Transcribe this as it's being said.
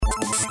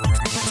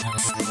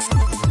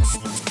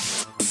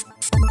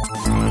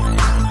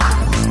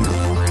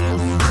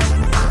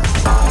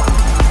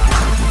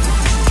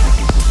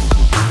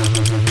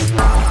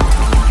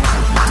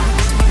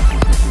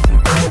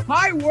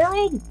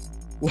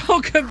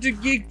Welcome to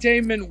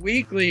Geektainment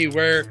Weekly,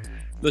 where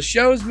the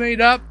show's made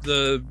up,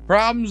 the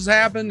problems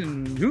happen,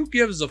 and who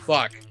gives a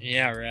fuck?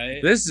 Yeah, right.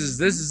 This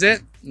is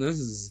it. This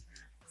is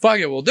fuck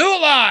it. We'll do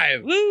it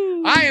live.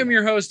 Woo! I am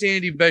your host,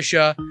 Andy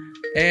Bishop,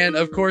 and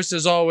of course,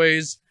 as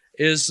always,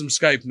 is some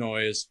Skype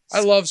noise. I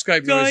love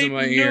Skype noise in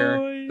my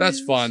ear. That's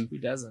fun. Who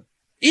doesn't?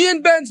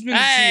 Ian Bensman's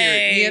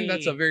Hey! here. Ian,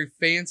 that's a very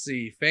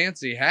fancy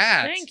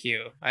hat. Thank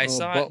you. I Oh,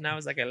 saw but- it and I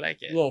was like, I like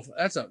it.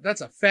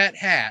 That's a fat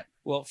hat.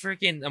 Well,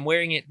 freaking, I'm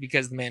wearing it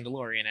because The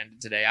Mandalorian ended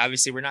today.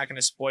 Obviously, we're not going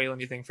to spoil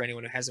anything for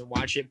anyone who hasn't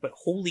watched it, but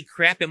holy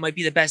crap, it might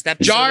be the best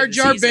episode. Jar of the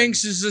Jar season.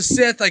 Binks is a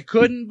Sith. I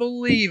couldn't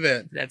believe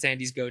it. That's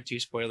Andy's go-to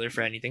spoiler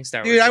for anything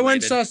Star Wars. Dude, I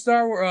went and related. saw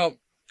Star Wars.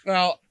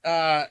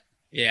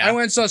 Yeah. I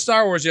went and saw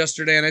Star Wars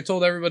yesterday, and I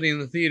told everybody in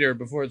the theater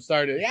before it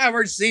started, yeah, I've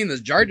already seen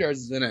this. Jar Jar's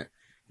is in it.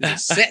 He's a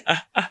Sith.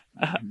 I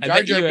Jar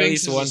bet you Jar at Binks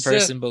least is a one Sith.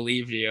 person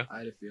believed you. I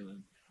had a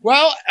feeling.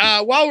 Well,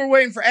 while we're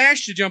waiting for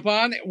Ash to jump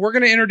on, we're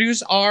going to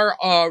introduce our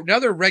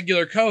another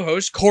regular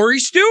co-host, Corey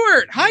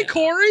Stewart. Hi, Yeah.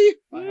 Corey.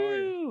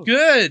 Woo!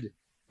 Good.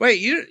 Wait,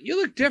 you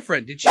look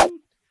different. Did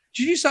you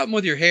do something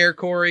with your hair,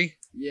 Corey?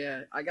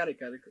 Yeah, I got it.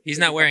 He's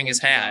not wearing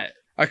his hat.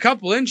 A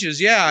couple inches,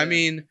 yeah. I Yeah.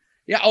 mean,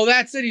 yeah. Oh,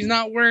 that's it. He's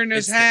not wearing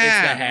his It's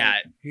hat. the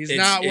hat. He's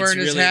It's- not wearing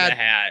it's his really hat. the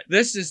hat.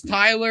 This is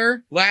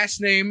Tyler,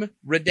 last name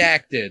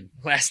redacted.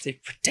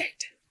 Plastic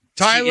protected.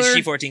 Tyler, Is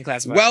she 14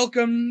 classified?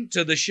 welcome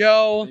to the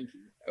show. Thank you.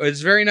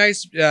 It's very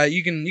nice.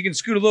 You can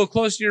scoot a little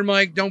closer to your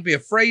mic. Don't be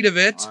afraid of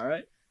it. All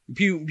right.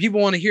 People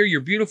want to hear your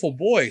beautiful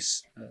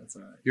voice, That's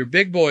all right. your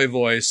big boy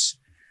voice.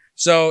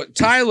 So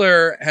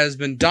Tyler has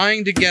been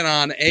dying to get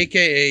on,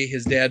 aka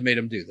his dad made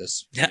him do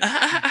this.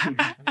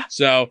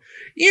 So,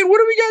 Ian, what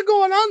do we got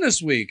going on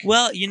this week?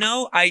 Well,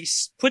 I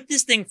put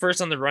this thing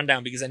first on the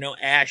rundown because I know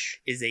Ash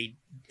is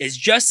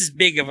just as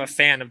big of a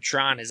fan of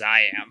Tron as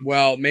I am.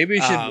 Well, maybe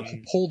we should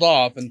Um, hold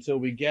off until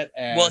we get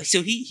Ash. Well,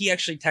 so he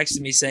actually texted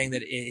me saying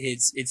that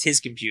it's his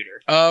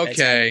computer that's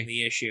having Okay,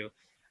 the issue.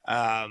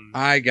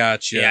 I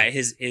got you. Yeah,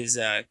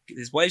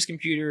 his wife's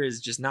computer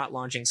is just not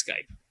launching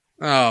Skype.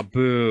 Oh,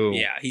 boo.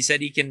 Yeah, he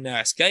said he can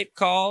Skype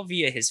call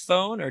via his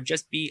phone or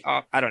just be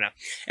off. I don't know.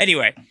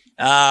 Anyway,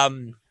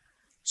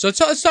 So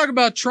let's talk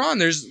about Tron.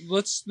 This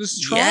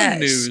is Tron yes.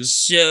 news.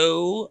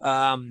 So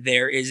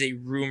there is a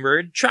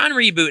rumored Tron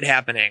reboot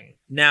happening.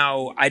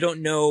 Now, I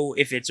don't know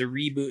if it's a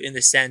reboot in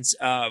the sense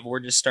of we're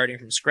just starting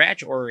from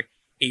scratch or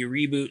a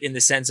reboot in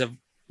the sense of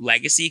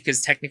legacy,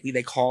 because technically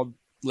they called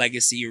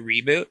Legacy a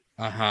reboot.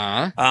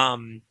 Uh-huh.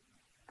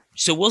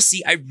 So we'll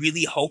see. I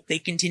really hope they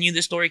continue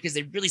the story because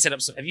they really set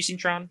up some. Have you seen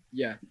Tron?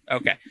 Yeah.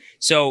 Okay.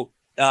 So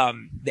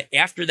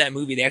after that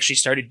movie, they actually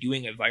started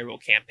doing a viral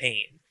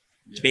campaign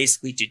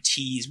basically to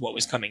tease what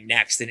was coming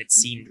next, and it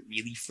seemed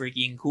really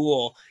freaking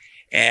cool.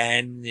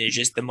 And it's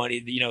just the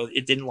money,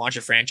 it didn't launch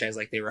a franchise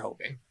like they were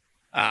hoping.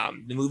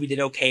 The movie did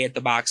okay at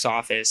the box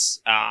office,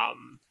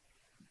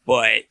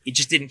 but it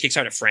just didn't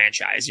kickstart a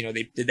franchise.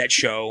 They did that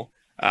show,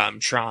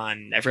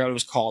 Tron. I forgot what it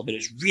was called, but it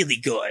was really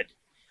good.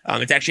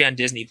 It's actually on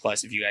Disney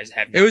Plus if you guys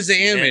haven't. It was the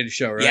seen animated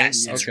show, right?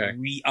 Yes. It's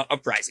Okay.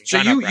 Uprising.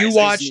 So Tron you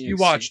Uprising.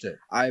 watched it.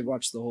 I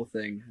watched the whole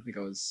thing. I think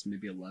I was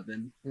maybe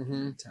 11,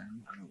 Mm-hmm.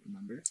 10. I don't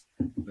remember,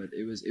 but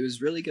it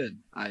was really good.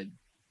 I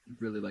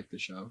really liked the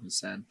show. It was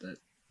sad that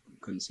I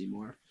couldn't see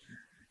more.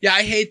 Yeah,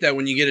 I hate that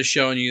when you get a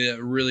show and you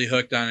get really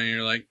hooked on it and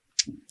you're like,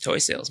 Toy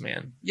sales,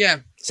 man. yeah.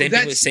 Same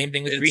That's- thing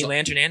with it's- Green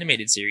Lantern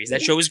animated series.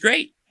 That show was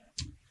great.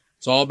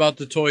 It's all about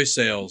the toy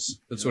sales.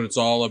 That's what it's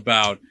all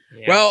about.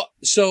 Yeah. Well,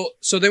 so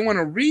they want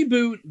to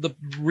reboot the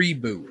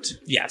reboot.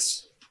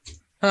 yes.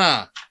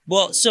 Huh.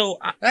 Well, so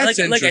That's like I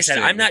said,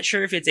 interesting. I'm not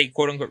sure if it's a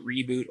quote unquote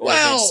reboot or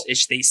Well, if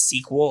it's a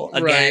sequel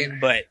again,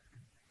 right. but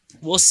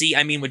we'll see.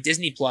 I mean, with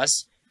Disney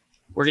Plus,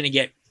 we're gonna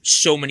get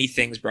so many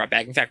things brought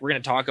back. In fact, we're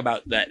gonna talk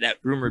about that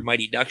rumored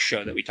Mighty Ducks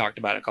show that we talked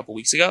about a couple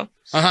weeks ago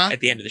Uh-huh.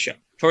 at the end of the show,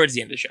 towards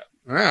the end of the show.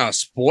 Wow,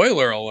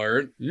 spoiler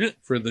alert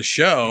for the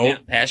show.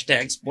 Yeah,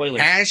 hashtag spoiler.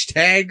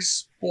 Hashtag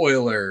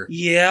spoiler.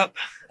 Yep.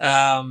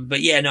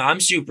 But yeah, no, I'm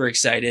super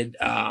excited.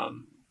 Yeah,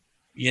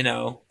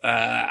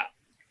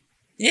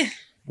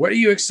 What are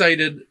you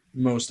excited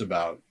most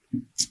about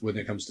when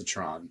it comes to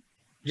Tron?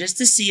 just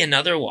to see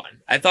another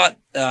one. I thought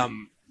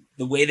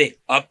the way they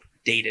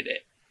updated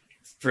it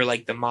for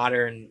like the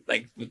modern,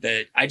 like with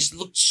I just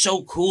looked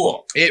so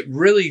cool. It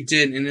really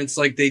did, and it's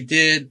like they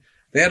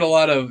had a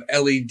lot of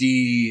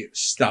LED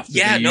stuff that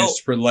Yeah, they no,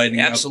 used for lighting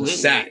Absolutely. up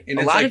the set. And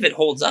A it's lot like, of it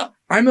holds up.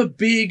 I'm a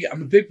big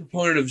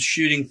proponent of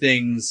shooting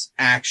things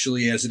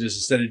actually as it is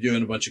instead of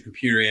doing a bunch of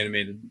computer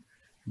animated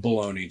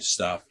baloney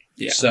stuff.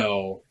 Yeah.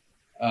 So,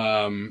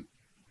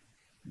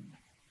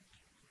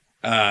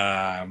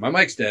 my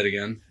mic's dead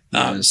again.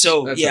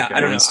 So That's yeah, okay. I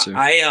don't Mine's too.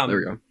 know. There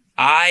we go.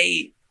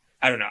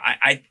 I don't know.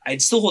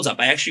 It still holds up.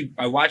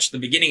 I watched the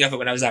beginning of it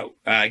when I was out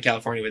in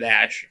California with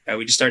Ash.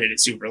 We just started it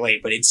super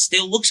late, but it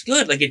still looks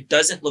good. Like it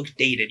doesn't look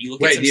dated. You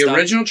look at Wait, some the stuff.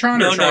 original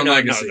Tron or Tron no.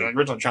 Legacy? The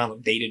original Tron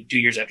looked dated 2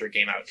 years after it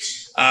came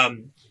out.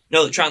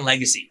 No, the Tron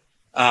Legacy.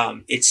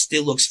 It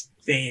still looks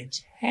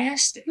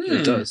fantastic. Hmm.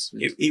 It does.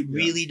 It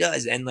really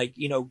does. And like,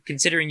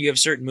 considering you have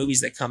certain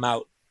movies that come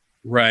out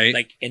Right.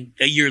 Like, and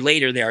a year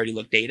later, they already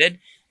look dated.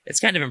 It's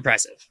kind of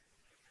impressive.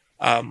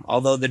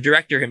 Although the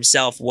director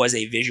himself was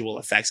a visual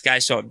effects guy,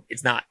 so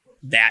it's not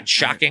that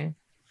shocking.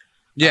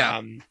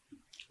 Yeah.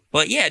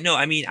 But yeah, no,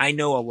 I mean, I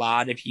know a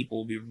lot of people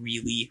will be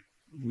really,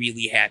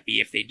 really happy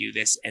if they do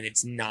this, and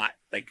it's not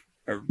like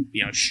a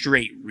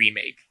straight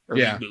remake or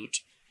reboot,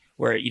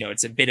 where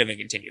it's a bit of a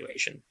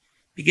continuation,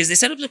 because they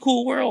set up a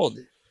cool world,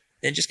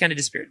 and just kind of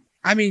disappeared.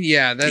 I mean,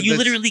 yeah, You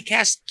literally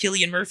cast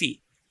Cillian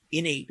Murphy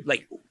in a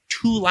like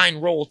 2-line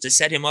role to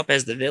set him up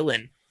as the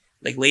villain,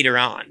 like later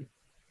on,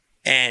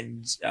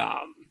 and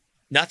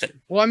nothing.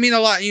 Well, I mean, a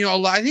lot.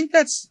 I think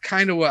that's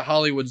kind of what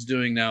Hollywood's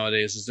doing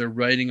nowadays. Is they're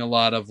writing a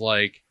lot of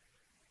like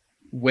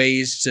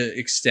ways to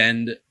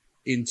extend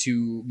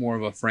into more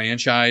of a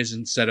franchise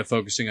instead of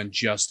focusing on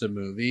just a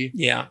movie.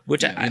 Yeah,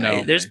 which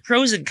there's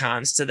pros and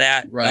cons to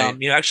that. Right.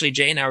 Actually,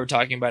 Jay and I were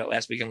talking about it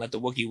last week on Let the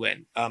Wookiee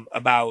Win,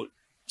 about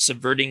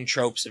subverting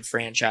tropes of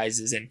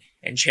franchises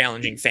and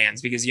challenging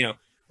fans, because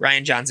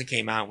Rian Johnson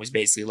came out and was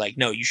basically like,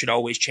 no, you should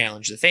always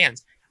challenge the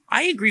fans.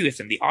 I agree with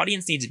him. The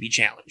audience needs to be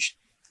challenged.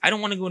 I don't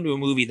want to go into a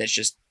movie that's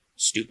just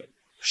stupid.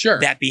 Sure.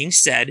 That being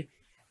said,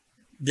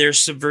 there's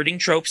subverting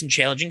tropes and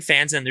challenging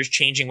fans, and there's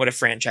changing what a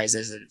franchise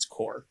is at its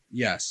core.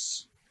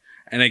 Yes.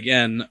 And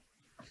again,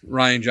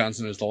 Rian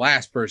Johnson is the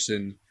last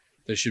person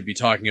that should be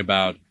talking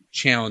about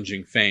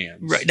challenging fans.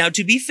 Right. Now,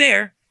 to be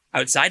fair,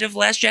 outside of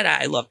Last Jedi,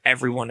 I love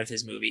every one of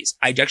his movies.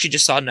 I actually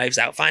just saw Knives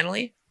Out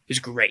finally. It was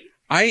great.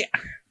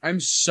 I'm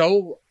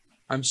so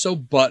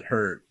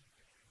butthurt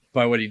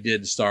by what he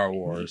did to Star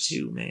Wars. Me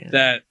too, man.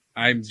 That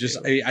I'm just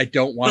I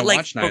don't want to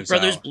watch Knives But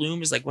Brothers Out.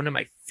 Bloom is like one of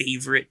my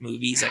favorite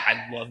movies. Like,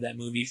 I love that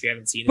movie. If you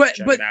haven't seen it,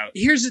 check it out.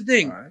 Here's the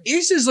thing. Right.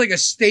 This is like a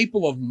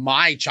staple of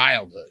my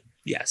childhood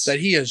Yes. that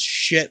he has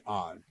shit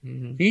on.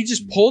 Mhm. He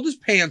just pulled his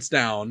pants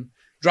down,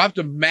 dropped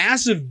a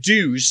massive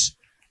deuce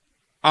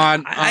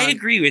on I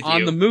agree with on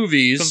you the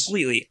movies.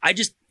 completely.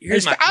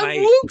 Here's I'm my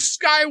Luke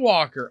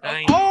Skywalker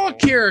I of all know,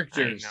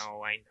 characters. I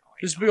know.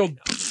 This big old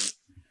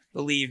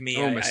Believe me.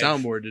 my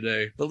soundboard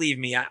today. Believe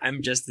me,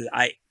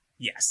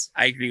 yes,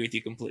 I agree with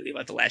you completely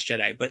about The Last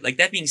Jedi. But like,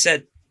 that being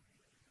said,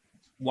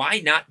 why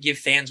not give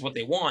fans what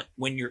they want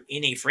when you're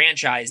in a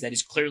franchise that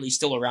is clearly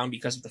still around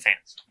because of the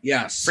fans?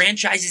 Yes.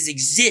 Franchises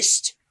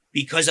exist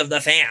because of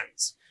the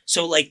fans.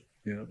 So like,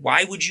 Yeah.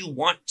 why would you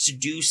want to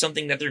do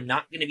something that they're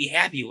not going to be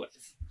happy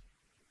with?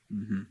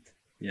 Mm-hmm.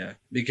 Yeah.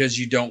 Because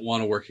you don't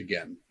want to work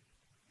again.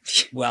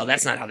 Well,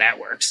 that's not how that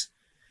works.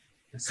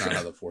 That's not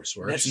how the Force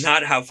works. That's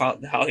not how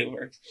Hollywood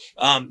works.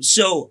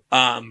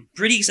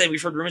 Pretty excited.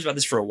 We've heard rumors about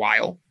this for a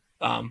while.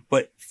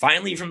 But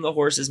finally, from the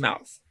horse's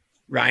mouth,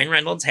 Ryan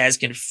Reynolds has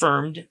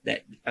confirmed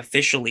that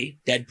officially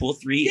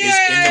Deadpool 3 is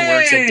in the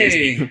works at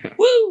Disney.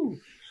 Woo!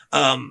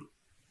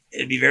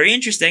 It'd be very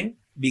interesting,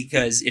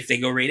 because if they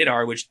go rated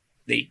R, which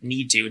they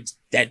need to, it's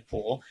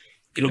Deadpool,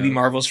 it'll be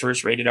Marvel's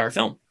first rated R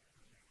film.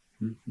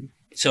 Mm-hmm.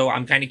 So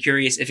I'm kind of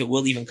curious if it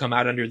will even come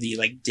out under the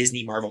like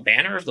Disney Marvel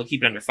banner, if they'll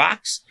keep it under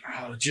Fox.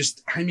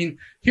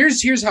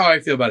 Here's how I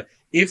feel about it.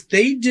 If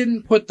they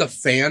didn't put the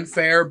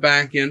fanfare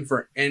back in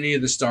for any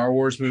of the Star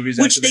Wars movies,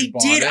 Which after they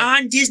bought did it,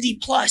 on Disney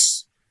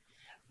Plus.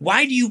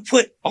 Why do you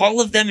put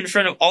all of them in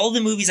front of all the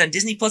movies on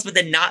Disney Plus, but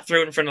then not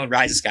throw it in front of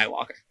Rise of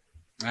Skywalker?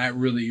 that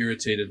really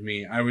irritated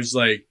me. I was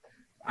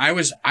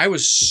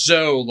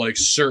so like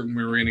certain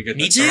we were gonna get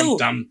Me the too.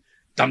 dum.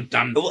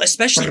 Well,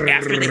 especially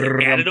after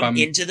they added them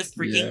into the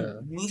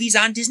freaking movies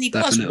on Disney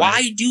Plus. Definitely.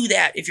 Why do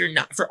that if you're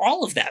not for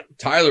all of them?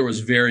 Tyler was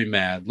very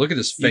mad. Look at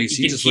his face.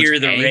 You He can just hear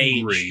looks the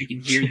angry. rage. You can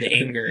hear the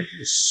anger.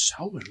 He's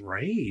so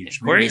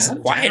enraged. Corey's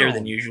Man, quieter down.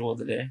 than usual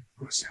today.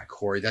 It's not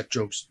Corey. That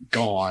joke's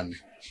gone.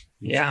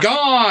 Yeah,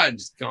 Gone.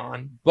 it's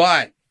gone.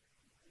 But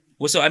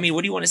Well, so I mean,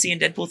 what do you want to see in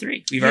Deadpool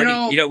 3? We've You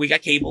already, know- we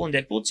got Cable in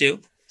Deadpool 2.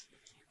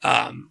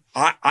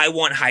 I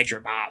want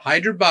Hydra Bob,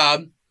 Hydra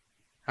Bob.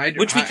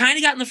 which we kind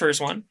of got in the first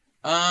one.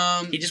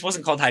 of He just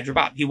wasn't called Hydra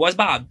Bob. He was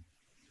Bob.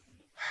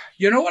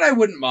 You know what I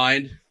wouldn't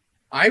mind?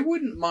 I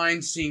wouldn't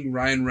mind seeing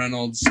Ryan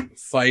Reynolds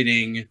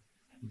fighting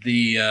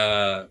the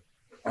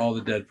all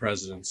the dead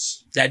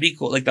presidents. That'd be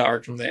cool, like the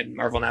art from the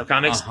Marvel Now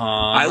comics. Uh-huh.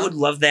 I would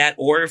love that.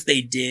 Or if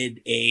they did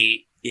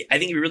I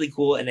think it'd be really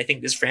cool, and I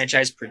think this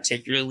franchise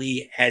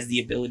particularly has the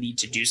ability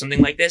to do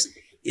something like this,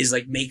 is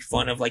like make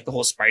fun of like the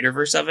whole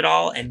Spider-Verse of it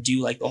all, and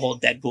do like the whole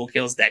Deadpool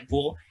kills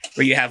Deadpool,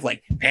 where you have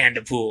like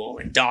Panda Pool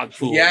and Dog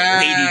Pool and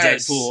Lady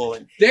Yes. Deadpool,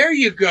 and There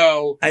you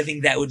go. I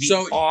think that would be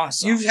So,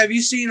 awesome. Have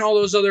you seen all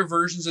those other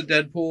versions of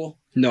Deadpool?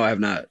 No, I have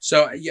not.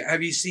 So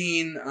have you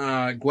seen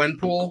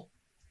Gwenpool?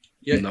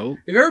 Yeah. No. Have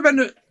you ever been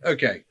to?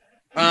 Okay.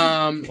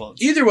 Close.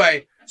 Either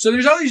way, so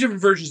there's all these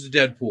different versions of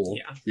Deadpool.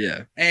 Yeah.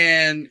 Yeah.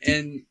 And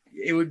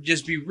it would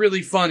just be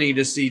really funny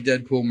to see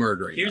Deadpool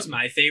murdering. Here's them.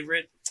 my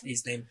favorite.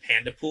 He's named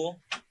Panda Pool,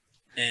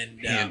 and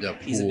Panda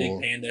he's a big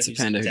Pool. panda. It's a who's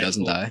panda who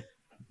doesn't Deadpool. die.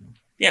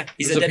 Yeah,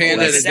 he's It's a a Deadpool.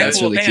 panda He's a that- that's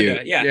Deadpool really panda.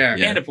 cute. Yeah, Yeah.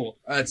 Panda Pool.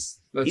 That's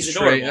He's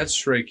straight. adorable. That's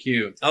straight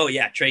cute. Oh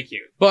yeah, Trey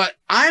cute. But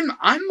I'm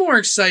more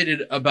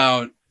excited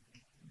about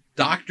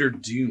Doctor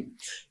Doom.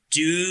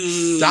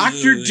 Dude.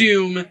 Doctor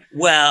Doom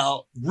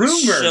Well, rumored.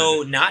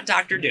 so not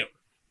Doctor Doom.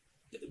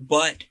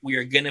 but we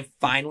are gonna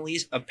finally,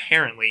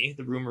 apparently,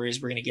 the rumor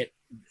is we're gonna get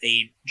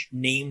a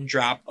name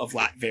drop of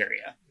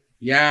Latveria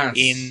Yes.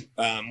 in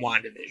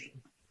WandaVision.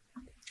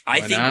 I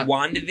Why think not?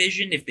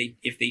 WandaVision,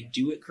 if they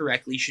do it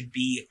correctly, should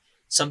be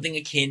something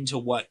akin to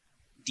what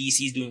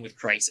DC's doing with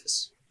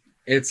Crisis.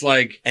 It's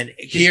like And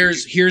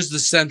here's the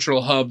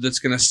central hub that's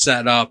going to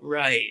set up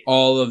right,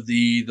 all of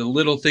the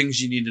little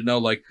things you need to know.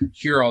 Like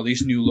here are all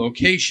these new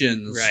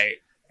locations, right.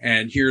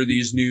 and here are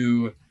these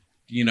new,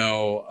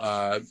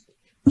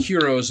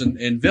 heroes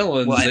and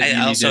villains. Well, that I you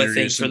need also to think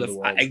introduce for into the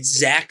world.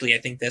 exactly, I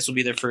think this will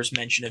be their first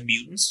mention of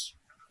mutants.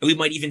 We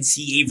might even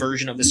see a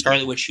version of the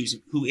Scarlet Witch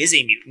who is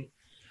a mutant.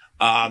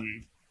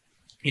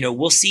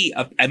 We'll see.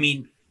 I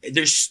mean,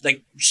 there's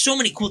like so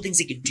many cool things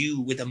they could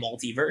do with a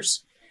multiverse.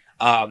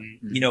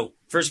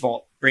 First of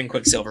all, bring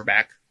Quicksilver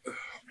back.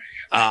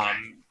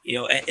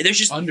 There's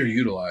just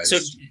underutilized. so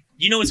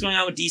you know what's going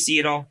on with DC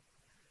at all?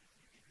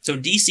 So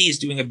DC is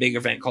doing a big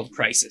event called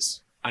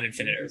Crisis on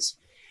Infinite Earths.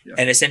 Yeah.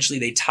 And essentially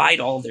they tied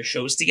all of their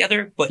shows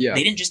together, but Yeah.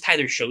 they didn't just tie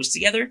their shows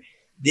together.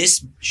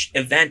 This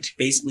event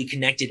basically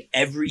connected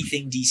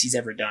everything DC's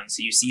ever done.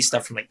 So you see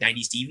stuff from like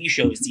 90s TV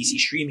shows, DC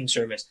streaming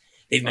service.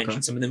 They've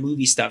mentioned some of the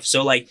movie stuff.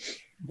 So like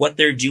what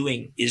they're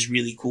doing is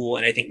really cool.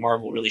 And I think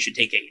Marvel really should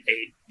take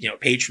a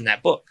page from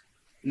that book.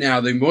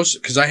 Now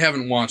because I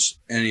haven't watched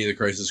any of the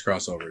Crisis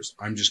crossovers,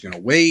 I'm just gonna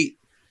wait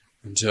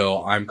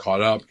until I'm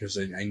caught up because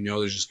I know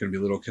there's just gonna be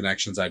little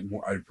connections I'd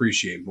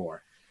appreciate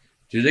more.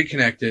 Did they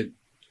connect it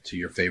to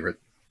your favorite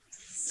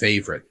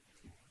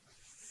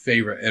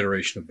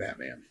iteration of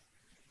Batman?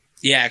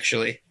 Yeah,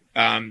 actually.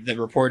 The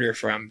reporter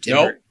from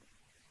Tim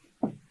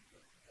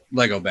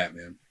Lego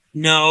Batman.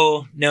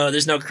 No,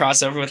 there's no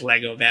crossover with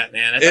Lego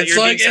Batman. I thought you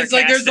were being It's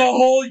like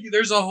sarcastic.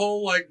 there's a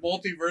whole like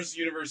multiverse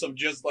universe of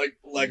just like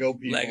Lego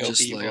people. Lego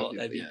Just people. Lego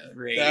That'd be people, yeah.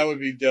 great. That would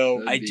be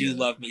dope. I That'd do be,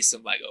 love me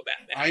some Lego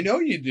Batman. I know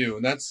you do,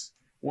 and that's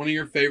one of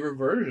your favorite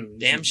versions.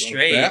 Damn of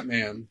straight.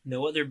 Batman.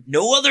 No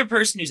other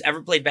person who's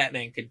ever played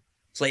Batman could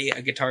play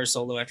a guitar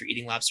solo after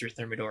eating lobster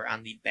Thermidor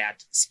on the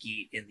Bat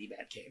Ski in the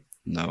Batcave.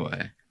 No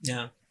way.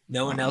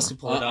 No one else could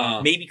pull it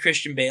off. Maybe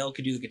Christian Bale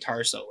could do the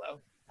guitar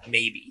solo.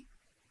 Maybe.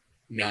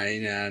 No.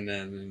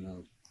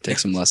 Take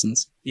some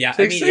lessons. Yeah,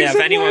 Take if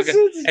some anyone could,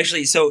 lessons.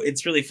 actually, so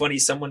it's really funny.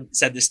 Someone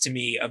said this to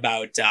me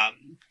about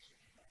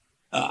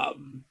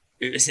when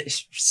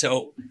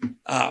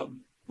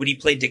he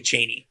played Dick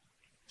Cheney.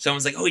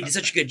 Someone's like, "Oh, he did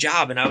such a good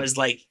job," and I was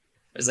like,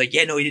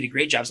 "Yeah, no, he did a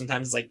great job."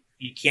 Sometimes it's like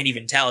you can't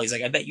even tell. He's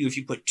like, "I bet you if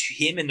you put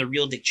him and the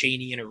real Dick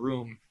Cheney in a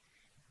room,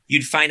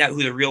 you'd find out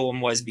who the real one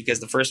was because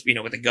the first,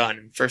 with a gun,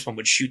 and the first one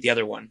would shoot the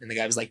other one." And the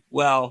guy was like,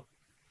 "Well,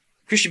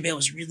 Christian Bale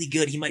was really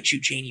good. He might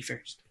shoot Cheney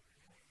first."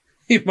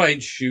 He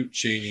might shoot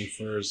Cheney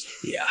first.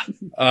 Yeah.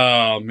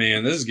 Oh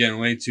man, this is getting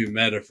way too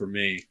meta for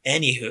me.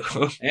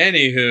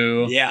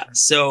 Anywho.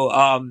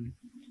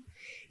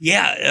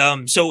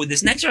 Yeah. So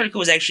this next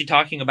article is actually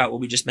talking about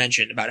what we just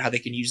mentioned about how they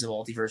can use the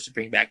multiverse to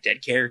bring back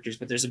dead characters,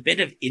 but there's a bit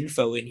of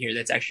info in here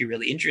that's actually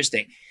really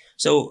interesting.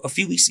 So a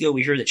few weeks ago,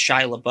 we heard that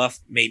Shia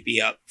LaBeouf may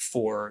be up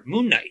for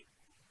Moon Knight.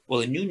 Well,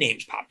 a new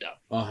name's popped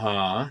up,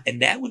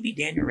 and that would be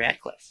Daniel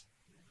Radcliffe.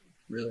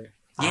 Really?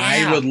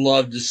 Yeah. I would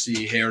love to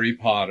see Harry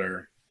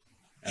Potter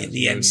as In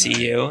the Moon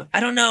MCU. Knight. I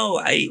don't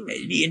know. It'd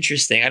be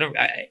interesting.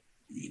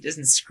 He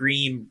doesn't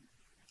scream.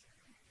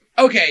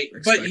 Okay,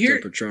 but Expecto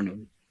here.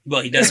 Patronum.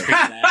 Well, he does scream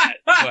that.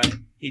 But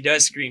he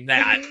does scream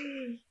that.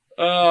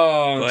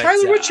 Oh, But,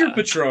 Tyler, what's your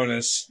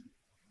Patronus?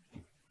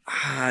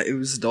 It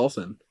was a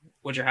dolphin.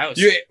 What's your house?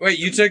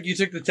 You took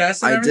the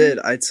test? And I everything? did.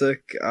 I took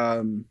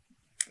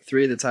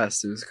 3 of the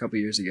tests. It was a couple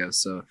years ago.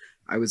 So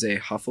I was a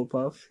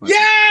Hufflepuff.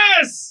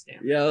 Yes.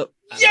 Yep.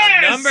 I'm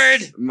Yes!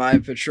 outnumbered. My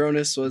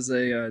Patronus was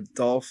a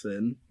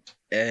dolphin,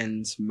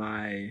 and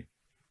it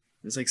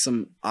was like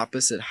some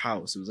opposite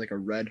house. It was like a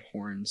red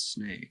horned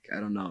snake. I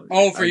don't know.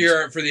 Oh, for I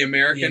the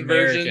American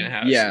version.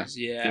 houses. just-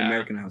 the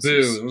American house.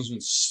 Boo, those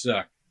ones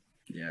suck.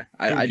 Yeah,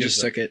 Who I gives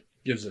just a- took it.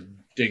 Gives a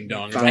ding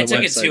dong. Found I the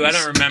took it website too. I was-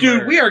 don't remember.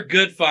 Dude, we are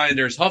good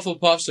finders.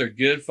 Hufflepuffs are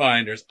good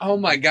finders. Oh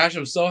my gosh,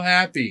 I'm so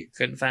happy.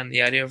 Couldn't find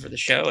the audio for the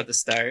show at the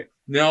start.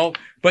 No,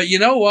 but you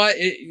know what?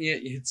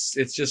 It's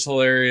just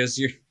hilarious.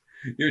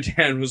 Your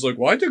dad was like,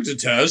 "Well, I took the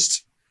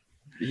test."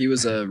 He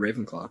was a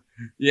Ravenclaw.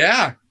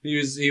 Yeah,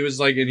 he was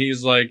like,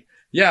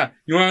 "Yeah,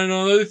 you want to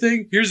know another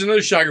thing? Here's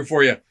another shocker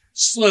for you: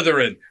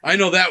 Slytherin. I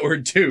know that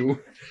word too."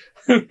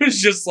 It's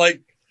just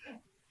like,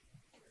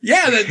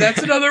 yeah,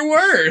 that's another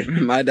word.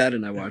 My dad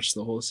and I watched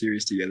the whole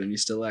series together, and he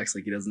still acts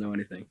like he doesn't know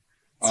anything.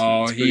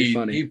 It's pretty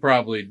funny.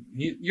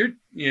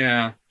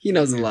 He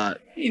knows a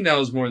lot. He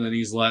knows more than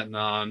he's letting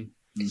on.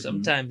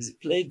 Sometimes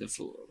it played the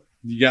fool.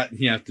 You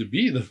have to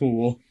be the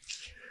fool.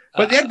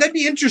 But that'd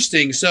be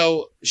interesting.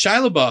 So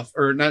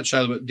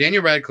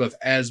Daniel Radcliffe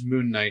as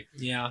Moon Knight.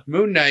 Yeah.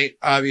 Moon Knight,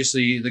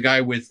 obviously, the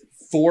guy with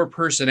 4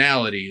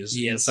 personalities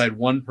Yes. inside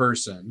one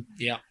person.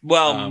 Yeah.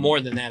 Well,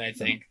 more than that, I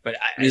think. But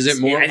Is it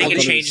more? I think I it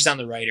thought it changes was- on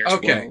the writer.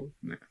 Okay.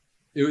 Well,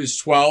 It was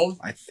 12.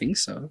 I think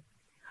so.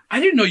 I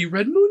didn't know you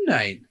read Moon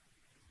Knight.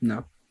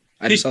 No,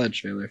 I just saw the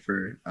trailer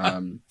for I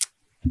don't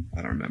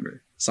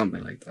remember,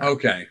 something like that.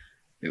 Okay.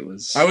 It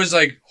was. I was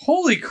like,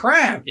 holy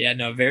crap! Yeah,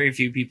 no, very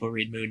few people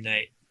read Moon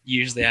Knight.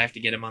 Usually I have to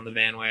get him on the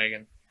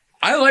bandwagon.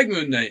 I like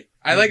Moon Knight.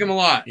 I like him a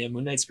lot. Yeah,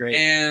 Moon Knight's great.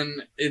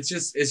 And it's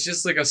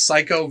just like a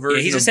psycho version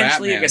Yeah, he's of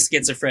essentially Batman. like a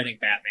schizophrenic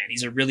Batman.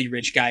 He's a really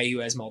rich guy who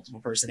has multiple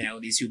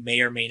personalities who may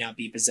or may not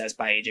be possessed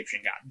by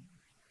Egyptian god.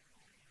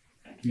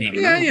 Maybe.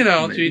 Yeah, you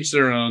know, to Maybe. each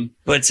their own.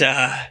 But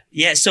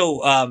yeah,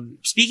 so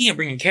speaking of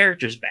bringing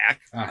characters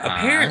back,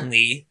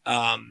 apparently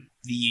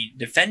the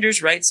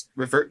Defenders rights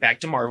revert back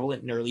to Marvel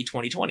in early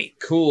 2020,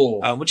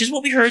 Cool. which is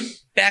what we heard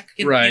back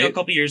in, Right. a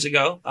couple years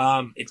ago.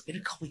 It's been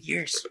a couple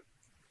years.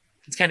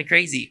 It's kind of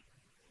crazy.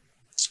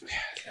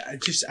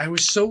 I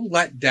was so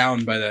let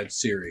down by that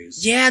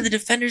series. Yeah, the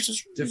Defenders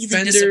was really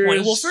Defenders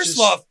disappointing. Well, first just-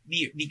 of all,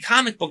 the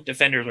comic book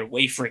Defenders are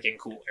way freaking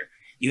cooler.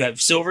 You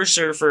have Silver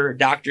Surfer,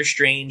 Doctor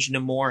Strange,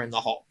 Namor, and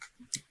the Hulk.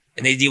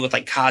 And they deal with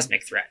like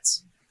cosmic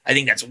threats. I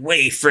think that's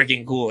way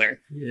freaking cooler.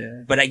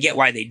 Yeah. But I get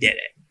why they did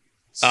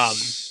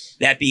it.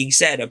 That being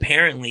said,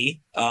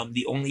 apparently,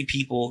 the only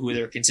people who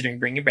they're considering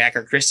bringing back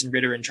are Kristen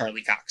Ritter and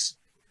Charlie Cox.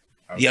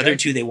 The other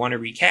two they want to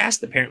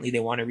recast. Apparently, they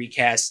want to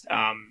recast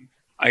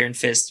Iron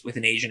Fist with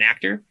an Asian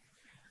actor.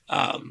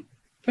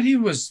 But he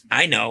was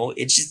I know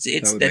it's just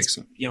That would make that's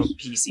sense.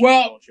 PC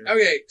well. culture.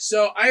 Okay,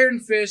 so Iron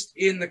Fist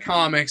in the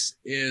comics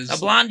is A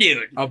blonde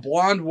dude, a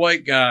blonde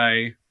white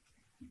guy.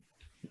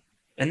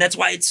 and that's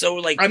why it's so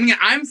like I mean,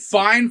 I'm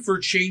fine for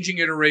changing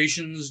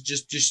iterations.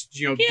 Just just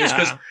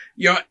because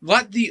yeah.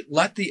 let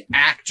the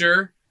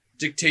actor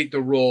dictate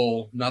the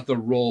role, not the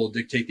role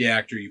dictate the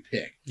actor you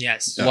pick.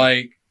 Yes,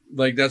 Like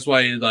that's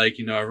why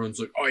everyone's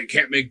like, oh, you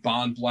can't make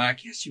Bond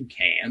black. Yes, you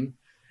can.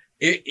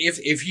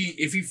 If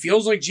he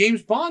feels like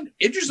James Bond,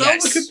 Idris Elba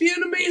Yes. could be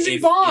an amazing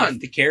if Bond.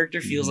 the character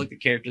feels like the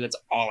character, that's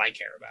all I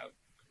care about.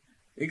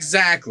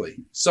 Exactly.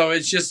 So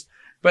it's just,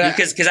 but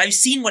Because I've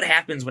seen what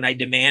happens when I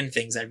demand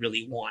things I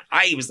really want.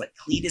 I was like,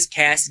 Cletus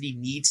Cassidy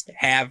needs to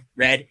have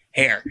red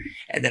hair.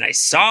 And then I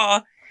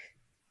saw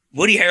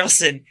Woody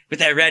Harrelson with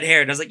that red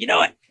hair. And I was like, you know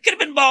what? Could have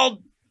been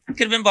bald. Would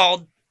have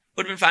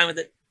been fine with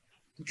it.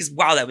 Because,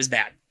 wow, that was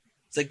bad.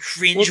 It's like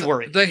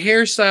cringe-worthy. the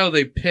hairstyle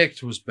they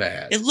picked was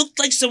bad. It looked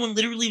like someone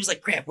literally was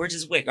like, crap, where's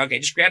his wig? Okay,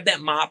 just grab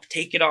that mop,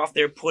 take it off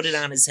there, put it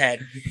on his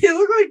head. He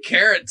looked like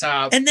Carrot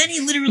Top. And then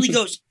he literally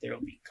goes, there'll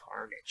be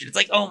carnage. And it's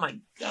like, oh my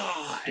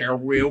God. There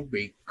will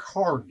be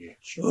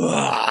carnage.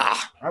 Ugh.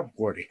 I'm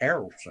Woody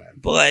Harrelson.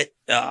 But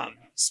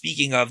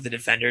speaking of the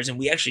Defenders, and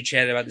we actually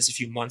chatted about this a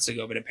few months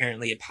ago, but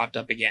apparently it popped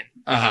up again.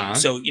 Uh-huh.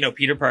 So,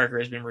 Peter Parker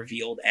has been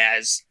revealed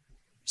as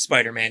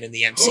Spider-Man in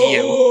the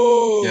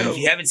MCU. Yeah. If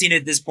you haven't seen it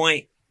at this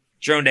point,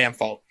 it's your own damn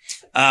fault.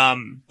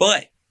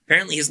 But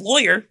apparently his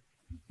lawyer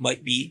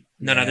might be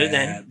none other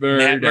than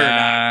Matt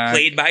Murdock,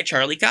 played by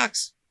Charlie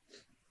Cox.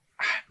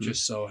 I'm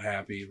just so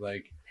happy.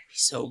 Like,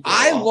 He's so good.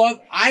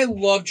 I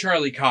love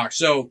Charlie Cox.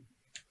 So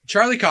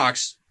Charlie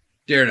Cox,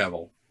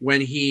 Daredevil,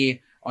 when he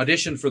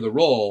auditioned for the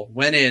role,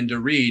 went in to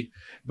read.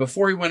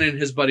 Before he went in,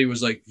 his buddy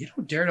was like,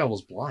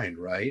 Daredevil's blind,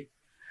 right?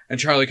 And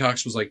Charlie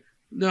Cox was like,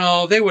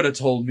 no, they would have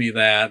told me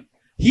that.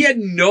 He had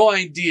no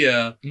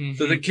idea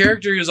that the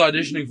character he was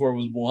auditioning for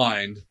was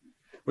blind,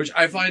 which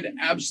I find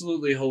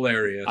absolutely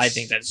hilarious. I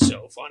think that's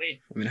so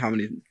funny. I mean, how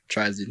many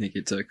tries do you think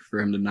it took for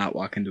him to not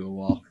walk into a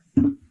wall?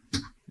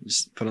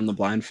 Just put on the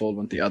blindfold,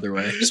 went the other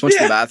way. Just went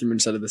to the bathroom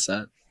instead of the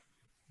set.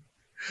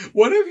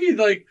 What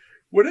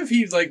if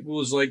he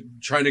was like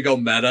trying to go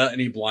meta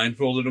and he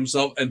blindfolded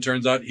himself and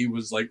turns out he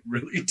was like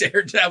really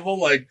Daredevil?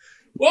 Like,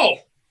 whoa,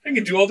 I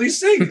can do all these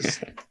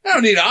things. I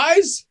don't need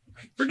eyes.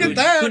 Forget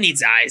that. Who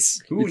needs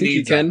eyes? You think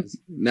he can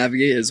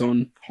navigate his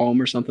own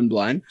home or something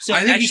blind? So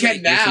I think he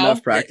can now. With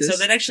enough practice. So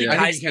that actually Yeah. I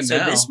think ties. he can So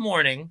now. this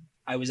morning,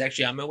 I was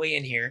actually on my way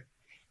in here,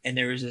 and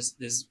there was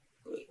this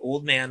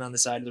old man on the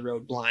side of the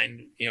road,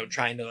 blind,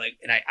 trying to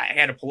and I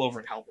had to pull over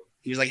and help him.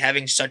 He was like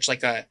having such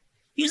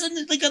he was on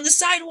the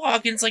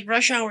sidewalk, and it's like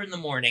rush hour in the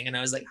morning, and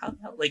I was like, how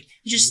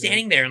he's just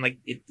standing there, and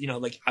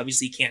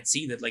obviously he can't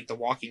see that the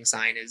walking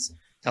sign is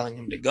telling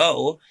him to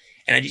go,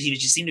 and he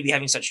just seemed to be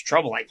having such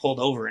trouble. I pulled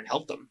over and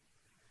helped him.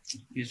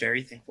 He was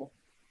very thankful.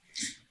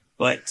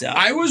 But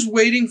I was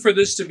waiting for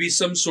this to be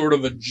some sort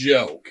of a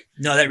joke.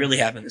 no, that really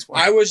happened this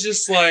morning. I was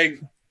just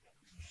like,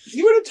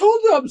 you would have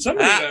told them.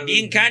 Somebody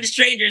Being kind to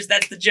strangers,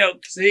 that's the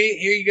joke. See,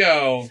 here you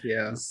go.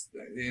 Yeah.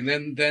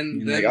 And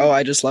then You're like, oh,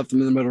 I just left him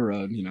in the middle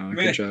of the road. A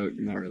good joke.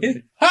 Not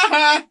really.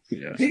 haha,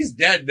 Yeah. he's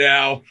dead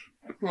now.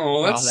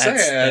 Oh, that's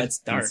sad. That's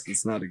dark.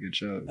 It's not a good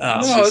joke.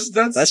 No,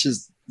 That's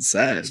just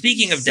sad.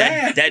 Speaking of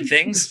Sad. dead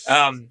things,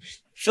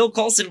 Phil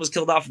Coulson was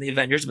killed off in the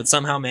Avengers, but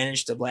somehow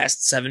managed to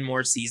last 6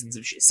 more seasons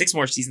of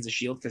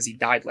S.H.I.E.L.D. because he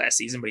died last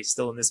season, but he's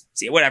still in this.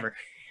 Whatever.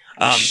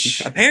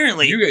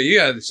 Apparently, you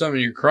got something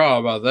in your craw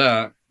about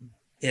that.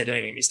 yeah, don't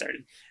even get me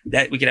started.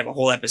 That we could have a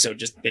whole episode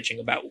just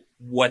bitching about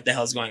what the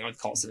hell's going on with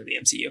Coulson in the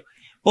MCU.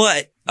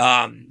 But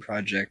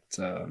Project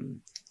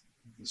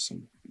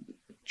some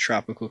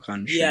tropical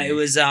country. yeah, it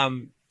was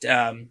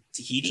Tahiti.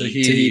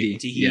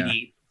 Tahiti. Yeah.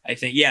 I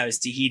think it was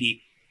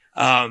Tahiti.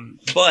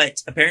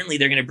 But apparently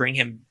they're going to bring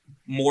him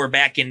more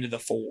back into the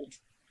fold,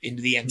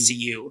 into the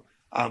MCU,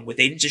 with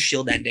Agents of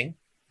S.H.I.E.L.D. ending.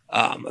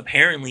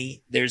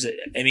 Apparently, this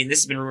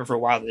has been rumored for a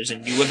while. There's a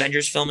new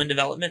Avengers film in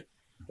development.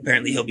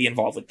 Apparently, he'll be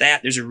involved with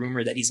that. There's a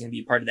rumor that he's going to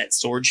be a part of that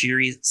Sword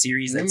series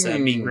that's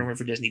being rumored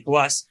for Disney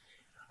Plus.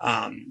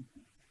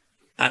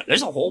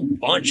 There's a whole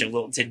bunch of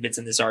little tidbits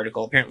in this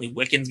article. Apparently,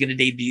 Wiccan's going to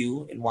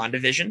debut in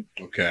WandaVision.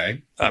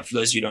 Okay. For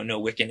those of you who don't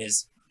know, Wiccan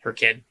is her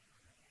kid.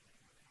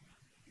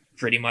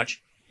 Pretty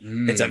much.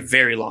 It's a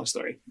very long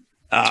story.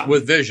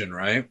 With Vision,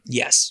 right?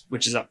 Yes,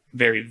 which is a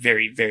very,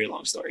 very, very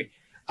long story.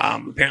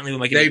 Apparently, we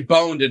might get. They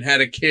boned and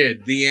had a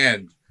kid. The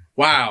end.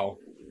 Wow.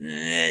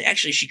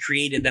 Actually, she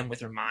created them with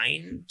her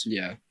mind.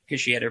 Yeah.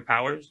 Because she had her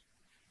powers.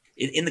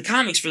 In the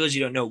comics, for those of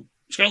you who don't know,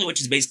 Scarlet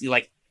Witch is basically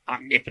like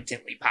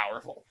omnipotently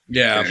powerful.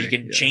 Yeah. She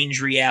can change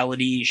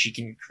reality. She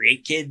can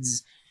create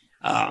kids.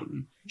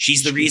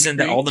 She's the reason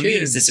that all the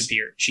mutants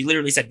disappeared. She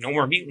literally said no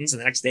more mutants,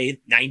 and the next day,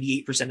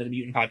 98% of the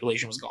mutant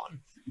population was gone.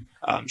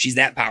 She's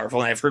that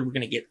powerful, and I've heard we're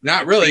going to get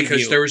not really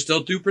because there were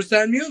still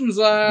 2% mutants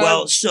left.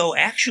 Well, so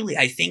actually,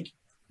 I think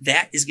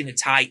that is going to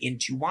tie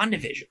into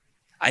WandaVision.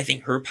 I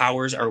think her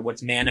powers are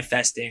what's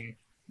manifesting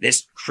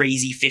this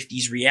crazy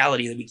 50s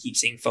reality that we keep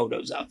seeing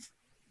photos of.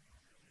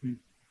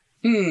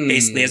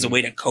 Basically, as a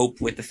way to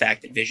cope with the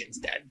fact that Vision's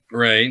dead,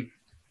 right?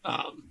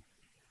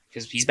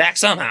 Because he's back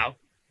somehow.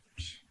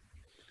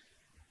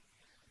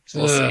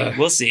 So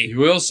we'll see. He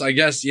will, I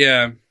guess,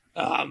 yeah.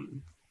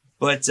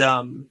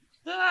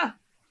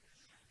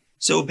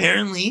 So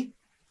apparently,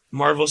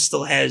 Marvel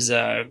still has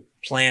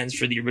plans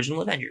for the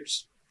original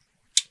Avengers.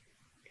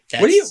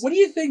 What do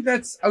you think?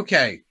 That's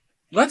okay.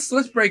 Let's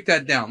break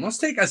that down. Let's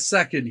take a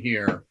second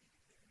here.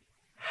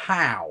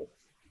 How?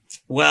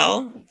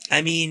 Well,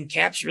 I mean,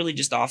 Cap's really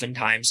just off in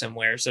time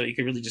somewhere, so you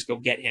could really just go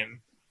get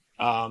him.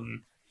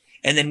 And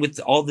then with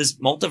all this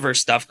multiverse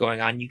stuff going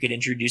on, you could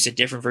introduce a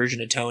different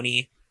version of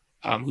Tony,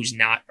 who's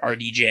not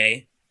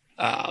RDJ.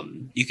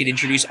 You could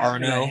introduce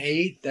Arno. I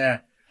hate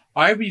that.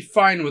 I'd be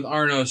fine with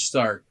Arno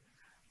Stark.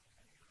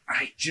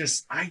 I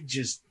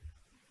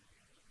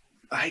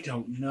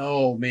don't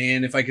know,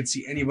 man. If I could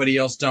see anybody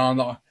else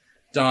don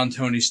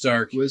Tony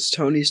Stark. Was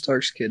Tony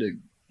Stark's kid a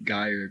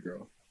guy or a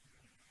girl?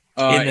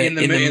 In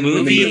the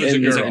movie,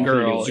 it was a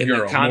girl. In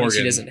the comics,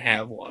 he Morgan. doesn't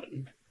have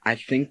one. I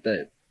think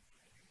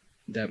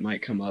that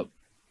might come up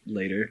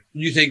later.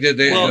 You think that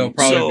they'll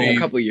probably be a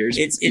couple years?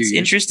 It's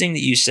interesting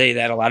that you say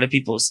that. A lot of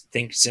people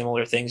think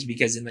similar things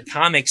because in the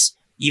comics,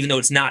 even though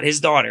it's not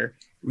his daughter,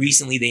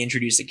 recently they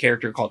introduced a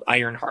character called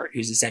Ironheart,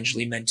 who's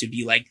essentially meant to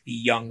be like the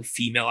young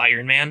female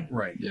Iron Man.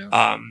 Right.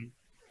 Yeah.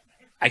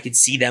 I could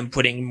see them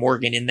putting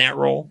Morgan in that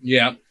role.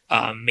 Yeah.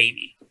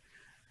 Maybe.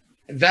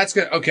 That's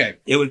good. Okay.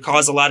 It would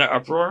cause a lot of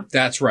uproar.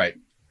 That's right.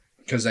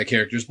 Because that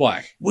character's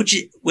black. Which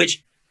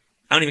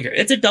I don't even care.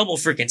 It's a double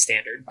freaking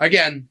standard.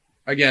 Again,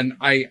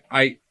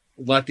 I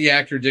let the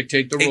actor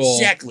dictate the role.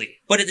 Exactly.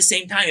 But at the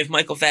same time, if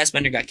Michael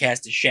Fassbender got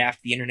cast as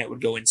Shaft, the internet would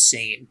go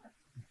insane.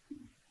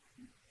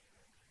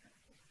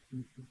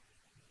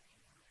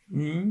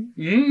 I'm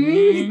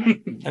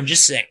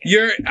just saying.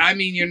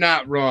 You're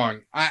not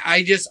wrong.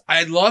 I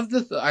love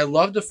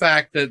the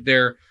fact that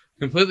they're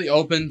completely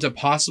open to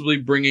possibly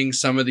bringing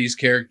some of these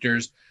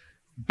characters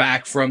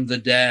back from the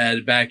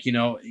dead,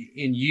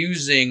 in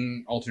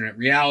using alternate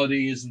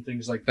realities and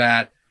things like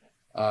that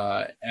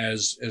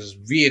as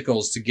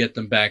vehicles to get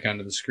them back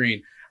onto the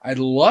screen. I'd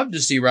love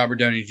to see Robert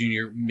Downey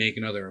Jr. make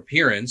another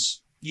appearance.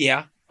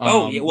 Yeah.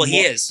 Well, he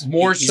is.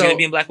 He's going to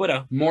be in Black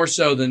Widow. More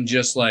so than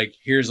just like,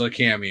 here's a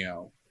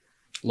cameo.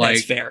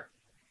 That's fair.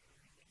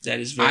 That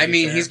is very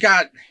fair. He's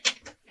got...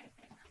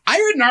 I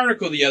read an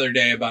article the other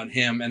day about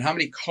him and how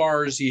many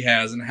cars he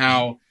has and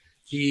how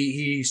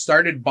he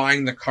started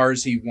buying the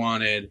cars he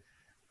wanted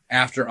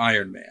after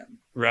Iron Man.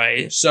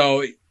 Right.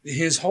 So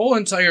his whole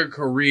entire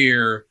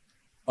career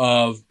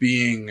of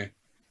being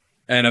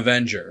an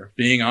Avenger,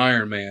 being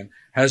Iron Man,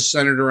 has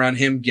centered around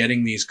him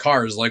getting these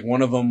cars. Like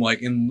one of them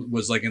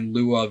was in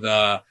lieu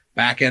of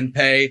back end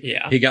pay.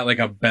 Yeah. He got like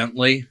a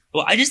Bentley.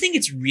 Well, I just think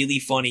it's really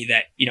funny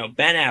that,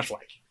 Ben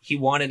Affleck, he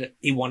wanted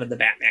the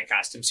Batman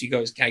costume. So he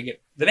goes, can I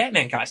get the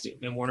Batman costume?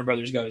 And Warner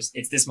Brothers goes,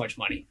 it's this much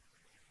money.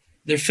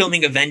 They're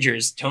filming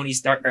Avengers.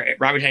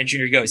 Robert Downey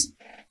Jr. goes,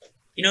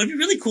 it'd be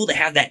really cool to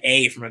have that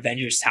A from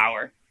Avengers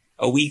Tower.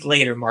 A week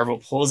later, Marvel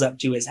pulls up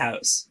to his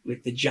house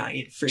with the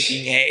giant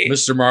freaking A.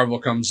 Mr. Marvel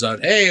comes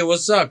out. Hey,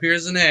 what's up?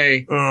 Here's an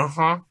A.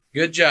 Uh-huh.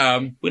 Good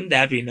job. Wouldn't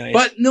that be nice?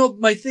 But no,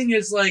 my thing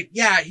is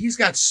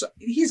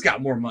he's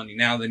got more money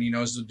now than he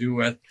knows to do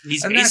with.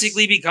 He's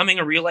basically becoming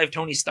a real life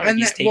Tony Stark.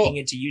 He's taking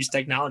it to use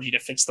technology to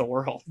fix the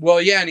world.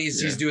 Well, yeah, and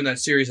he's doing that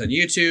series on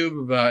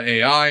YouTube about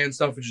AI and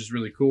stuff, which is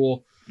really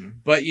cool. Mm-hmm.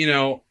 But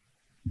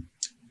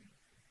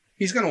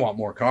he's gonna want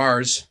more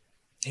cars.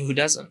 And who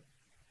doesn't?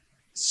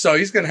 So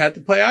he's gonna have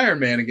to play Iron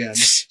Man again.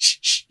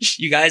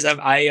 You guys,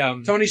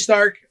 Tony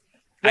Stark,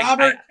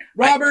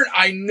 Robert,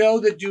 I know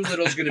that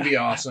Doolittle's going to be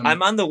awesome.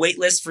 I'm on the wait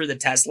list for the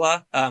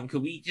Tesla.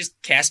 Could we just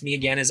cast me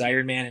again as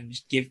Iron Man and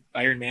just give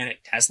Iron Man a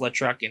Tesla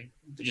truck and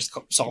just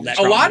solve that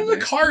problem? A lot of the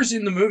cars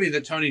in the movie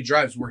that Tony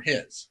drives were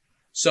his.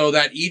 So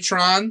that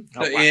e-tron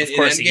of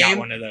course he got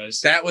one of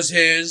those. That was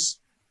his.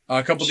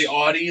 A couple of the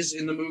Audis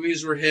in the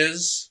movies were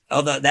his.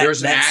 Oh, there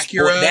was an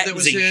Acura that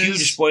was was a his.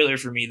 huge spoiler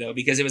for me though,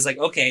 because it was like,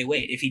 okay,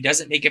 wait, if he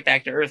doesn't make it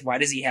back to Earth, why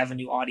does he have a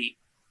new Audi?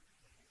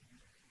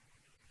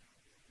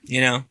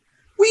 You know,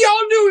 We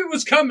all knew he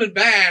was coming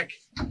back.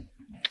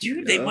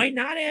 dude, they might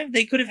not have.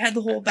 They could have had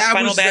the whole That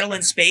final was battle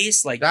in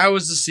space. Like, That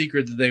was the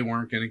secret that they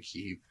weren't going to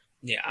keep.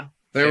 yeah,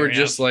 They Fair were enough.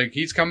 just like,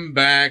 he's coming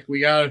back. We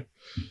got to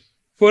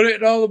put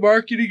it in all the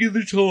marketing and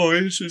the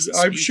toys.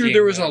 I'm sure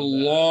there was a Speaking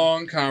of,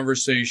 long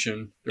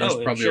conversation. There was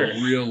Oh, probably sure.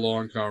 a real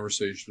long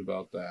conversation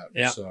about that.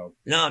 Yeah. So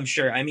no, I'm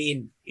sure. I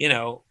mean, you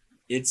know,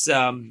 it's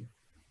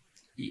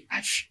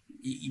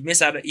you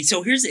miss out.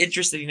 So here's the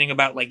interesting thing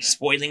about like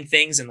spoiling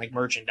things and like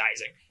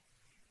merchandising.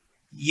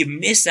 You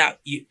miss out.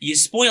 You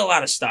spoil a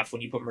lot of stuff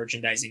when you put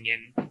merchandising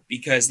in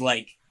because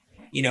like,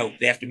 you know,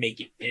 they have to make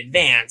it in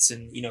advance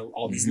and, you know,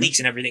 all these leaks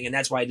and everything. And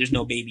that's why there's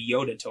no Baby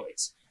Yoda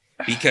toys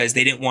because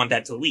they didn't want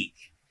that to leak.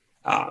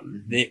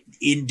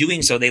 In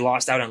doing so, they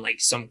lost out on like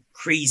some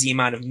crazy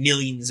amount of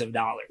millions of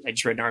dollars. I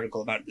just read an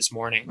article about it this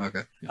morning.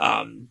 Okay.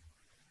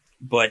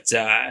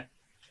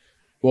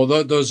 well,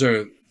 those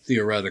are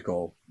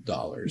theoretical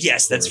dollars.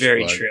 Yes, of that's course,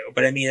 very but- true.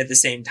 But I mean, at the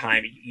same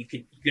time, you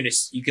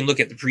can look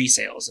at the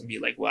pre-sales and be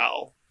like,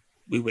 well,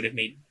 we would have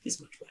made this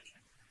much money.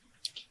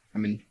 I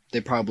mean,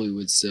 they probably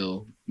would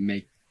still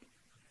make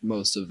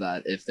most of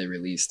that if they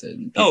released it.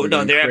 And Oh people no,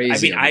 went there. I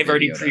crazy mean, over I've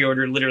already Baby Yoda.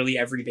 pre-ordered literally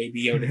every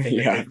Baby Yoda thing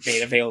Yeah. that they've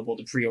made available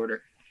to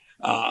pre-order.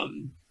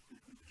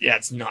 Yeah,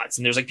 it's nuts.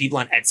 And there's like people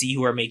on Etsy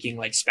who are making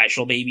like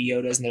special Baby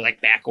Yodas, and they're like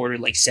back ordered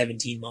like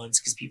 17 months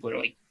because people are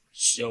like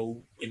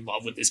so in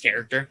love with this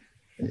character.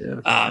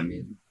 Yeah. I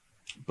mean,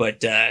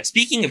 But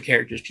speaking of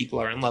characters people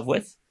are in love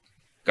with,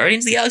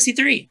 Guardians of the Galaxy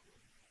 3.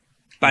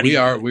 We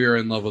are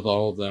in love with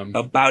all of them.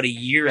 About a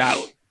year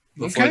out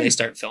before Okay. they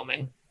start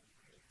filming.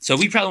 So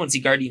we probably won't see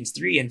Guardians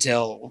 3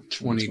 until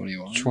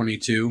 2021.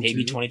 2022.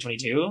 maybe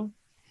 2022.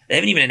 They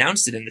haven't even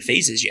announced it in the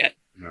phases yet.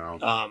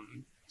 No.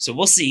 So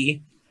we'll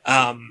see.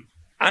 I'm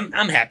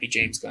happy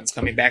James Gunn's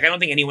coming back. I don't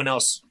think anyone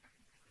else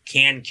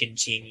can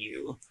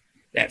continue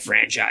that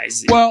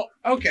franchise. Well,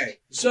 okay.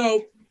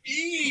 So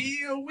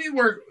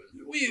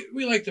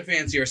we like to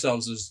fancy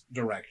ourselves as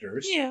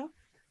directors. Yeah.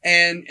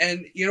 And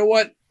you know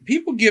what?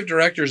 People give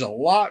directors a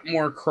lot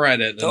more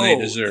credit than they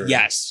deserve.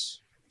 Yes.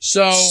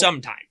 So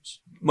Sometimes.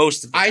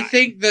 Most of the time. I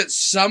think that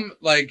some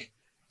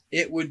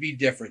it would be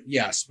different,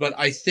 yes, but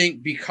I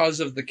think because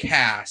of the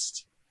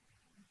cast,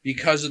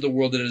 because of the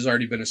world that has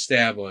already been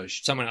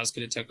established, someone else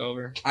could have took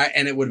over.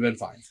 and it would have been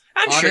fine.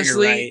 I'm Honestly,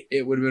 sure you're right.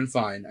 it would have been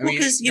fine. I Well,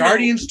 mean, 'cause, you know-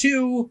 Guardians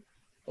 2,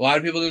 a lot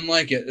of people didn't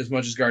like it as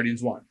much as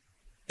Guardians 1.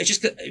 It's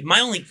just my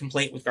only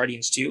complaint with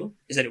Guardians 2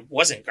 is that it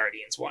wasn't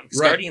Guardians 1. Because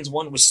Right. Guardians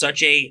 1 was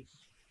such a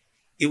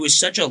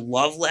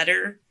love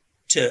letter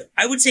to,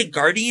 I would say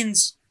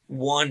Guardians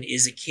 1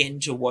 is akin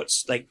to what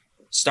like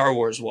Star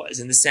Wars was,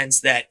 in the sense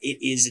that it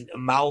is an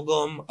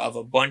amalgam of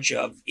a bunch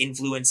of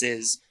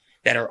influences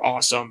that are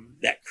awesome,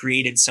 that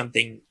created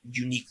something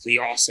uniquely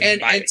awesome And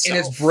by it's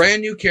itself.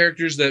 brand new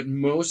characters that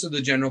most of the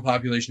general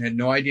population had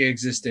no idea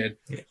existed.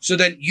 Yeah. So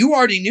then you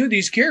already knew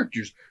these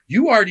characters.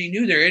 You already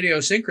knew their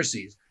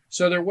idiosyncrasies.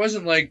 So there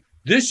wasn't like,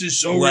 this is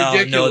so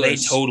ridiculous. No, they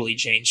totally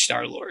changed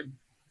Star-Lord.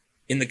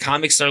 In the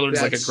comics, Star-Lord is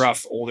like a That's-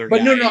 gruff older But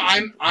guy. no,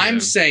 I'm Yeah.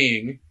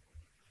 saying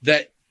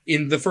that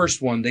in the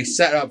first one, they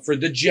set up for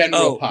the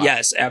general pop.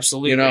 yes,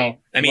 absolutely. You know,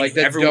 I mean, like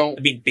that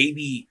don't-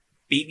 baby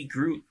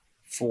Groot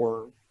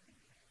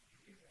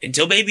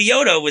until Baby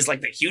Yoda was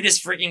like the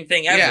cutest freaking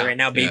thing ever, Yeah. and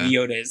now Baby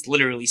Yoda has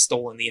literally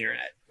stolen the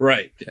internet.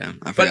 Right. yeah,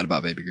 I forgot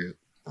about Baby Groot.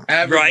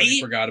 Everybody Right?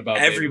 forgot about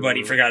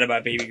Everybody Baby forgot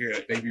about Baby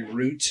Groot. Baby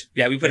Root.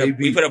 Yeah, we put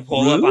Baby a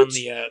poll up on Groot?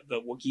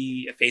 the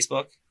Wookiee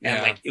Facebook, and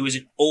Yeah. like it was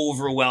an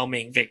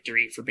overwhelming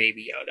victory for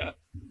Baby Yoda.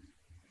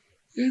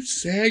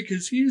 It's sad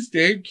because he's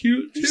damn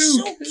cute too. He's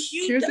so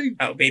cute. Can't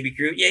they- Oh, Baby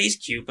Groot, yeah, he's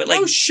cute, but like,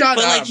 oh, shut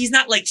but up. like he's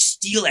not like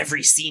steal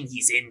every scene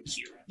he's in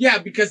cute. Yeah,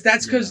 because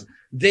that's because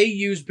they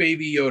use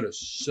Baby Yoda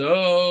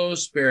so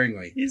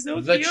sparingly. He's so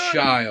The cute.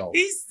 child.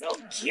 He's so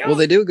cute. Well,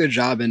 they do a good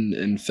job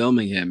in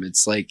filming him.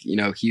 It's like, you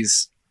know,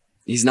 he's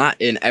not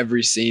in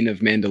every scene of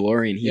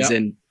Mandalorian. He's Yep.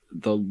 in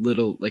the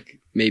little, like,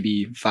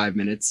 maybe 5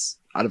 minutes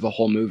out of a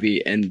whole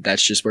movie, and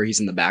that's just where he's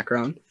in the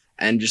background.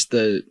 And just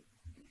the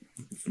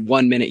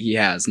 1 minute he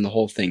has in the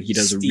whole thing, he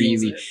does a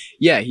Steals really, it.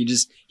 yeah,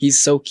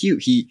 he's so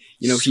cute. He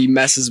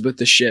messes with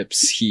the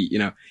ships.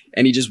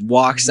 And he just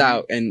walks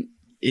out, and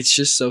it's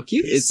just so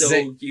cute. He's It's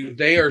so cute.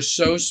 They are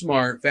so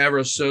smart.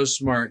 Favreau's so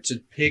smart to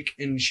pick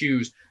and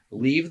choose.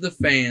 Leave the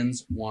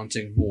fans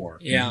wanting more.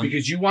 Yeah.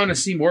 Because you want to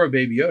see more of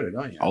Baby Yoda,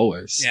 don't you?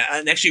 always. Yeah,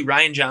 and actually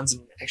Ryan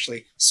Johnson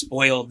actually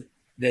spoiled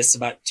this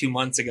about 2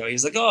 months ago. He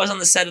was like, "Oh, I was on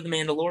the set of The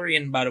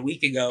Mandalorian about a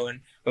week ago, and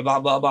blah blah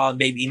blah blah."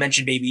 And he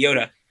mentioned Baby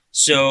Yoda.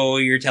 So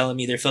you're telling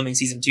me they're filming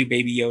season 2?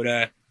 Baby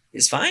Yoda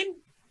is fine?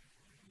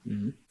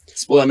 Mhm.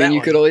 Spoil Well, I mean, that you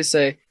one. could always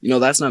say,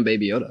 that's not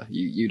Baby Yoda.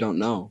 You don't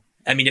know.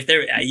 I mean, if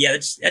they're yeah,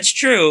 that's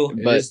true.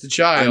 It But is the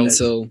child.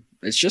 Until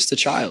it's just a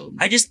child.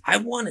 I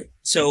want it.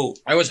 So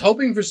I was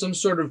hoping for some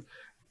sort of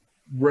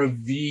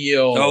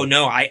reveal. oh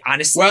no, I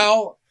honestly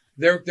Well,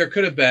 there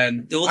could have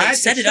been. Well, they I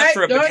set it up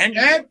for a said,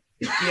 potential.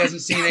 He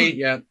hasn't seen 8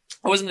 yet.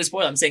 I wasn't going to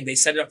spoil. I'm saying they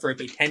set it up for a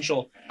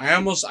potential. I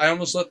almost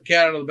let the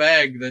cat out of the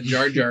bag that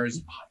Jar Jar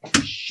is.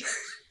 Oh, shit.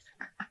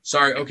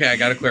 Sorry. Okay, I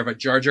gotta clarify.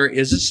 Jar Jar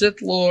is a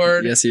Sith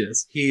Lord. Yes, he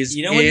is. He's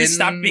You know when this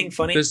stopped being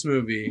funny? This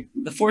movie.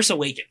 The Force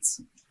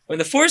Awakens. When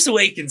The Force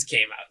Awakens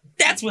came out,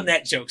 that's when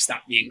that joke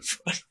stopped being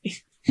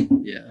funny.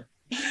 Yeah.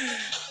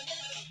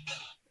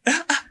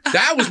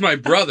 That was my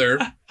brother.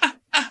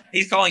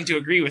 He's calling to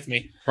agree with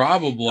me.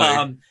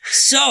 Probably.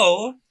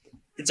 So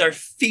it's our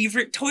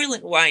favorite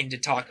toilet wine to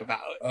talk about.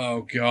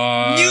 Oh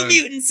God. New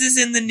Mutants is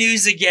in the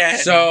news again.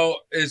 So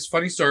it's a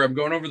funny story. I'm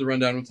going over the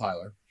rundown with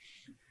Tyler.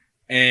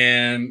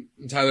 And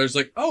Tyler's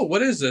like, "Oh,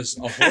 what is this?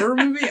 A horror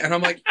movie?" And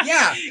I'm like,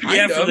 "Yeah,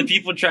 kind for of." the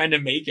people trying to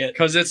make it.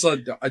 Because it's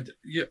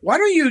why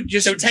don't you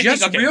just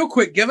okay. real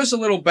quick give us a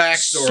little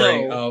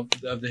backstory So,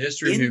 of the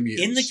history of New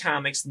Mutants? In the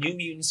comics, New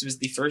Mutants was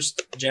the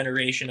first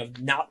generation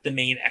of not the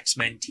main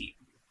X-Men team.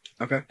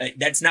 Okay.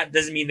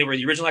 Doesn't mean they were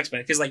the original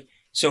X-Men, because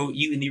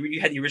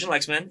you had the original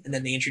X-Men, and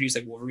then they introduced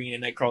like Wolverine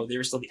and Nightcrawler. They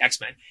were still the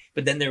X-Men,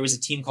 but then there was a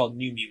team called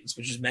New Mutants,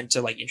 which was meant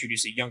to like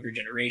introduce a younger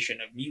generation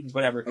of mutants,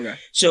 whatever. Okay.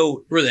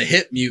 So we're the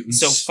hit mutants.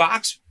 So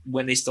Fox,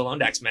 when they still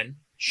owned X-Men,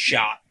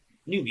 shot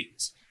New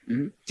Mutants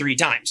 3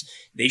 times.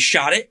 They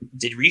shot it,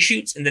 did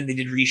reshoots, and then they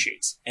did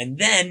reshoots, and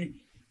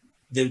then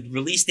the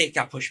release date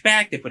got pushed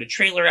back. They put a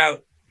trailer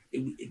out.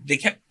 They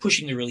kept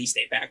pushing the release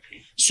date back.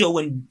 So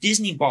when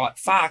Disney bought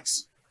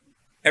Fox,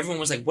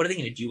 everyone was like, what are they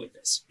going to do with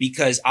this?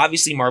 Because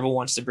obviously Marvel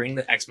wants to bring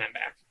the X-Men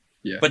back.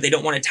 Yeah. But they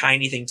don't want to tie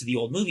anything to the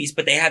old movies.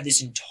 But they have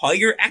this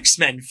entire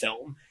X-Men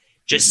film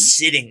just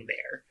sitting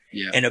there.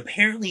 Yeah. And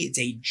apparently it's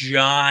a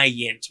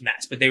giant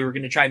mess. But they were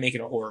going to try and make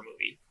it a horror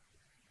movie.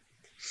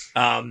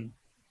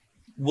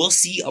 We'll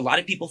see. A lot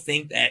of people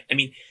think that,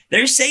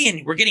 they're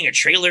saying we're getting a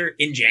trailer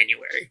in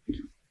January.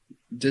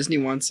 Disney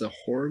wants a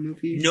horror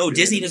movie? No,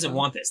 Disney doesn't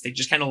want this. They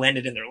just kind of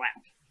landed in their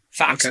lap.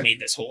 Fox made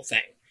this whole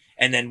thing.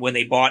 And then when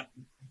they bought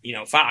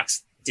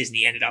Fox,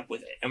 Disney ended up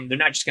with it. And they're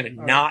not just going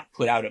to not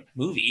put out a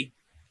movie,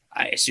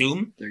 I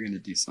assume. They're going to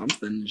do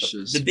something. It's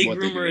just the big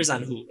rumor is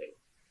on Hulu.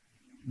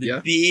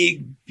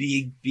 The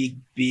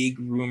big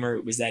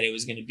rumor was that it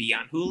was going to be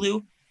on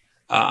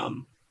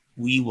Hulu.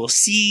 We will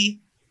see.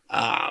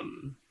 I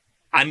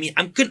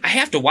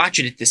have to watch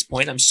it at this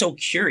point. I'm so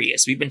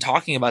curious. We've been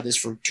talking about this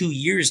for 2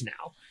 years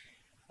now.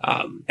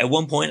 At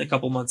one point, a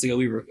couple months ago,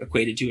 we were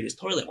equated to it as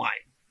toilet wine.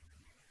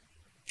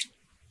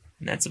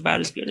 And that's about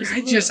as good as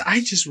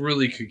I just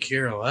really could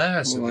care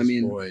less. Well, at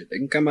this point. It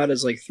can come out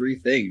as like 3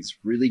 things: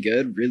 really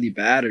good, really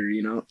bad, or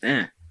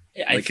eh.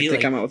 I feel if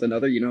they come out with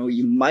another,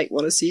 you might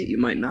want to see it, you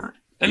might not.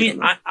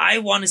 I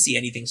want to see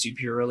anything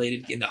superhero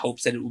related in the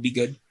hopes that it will be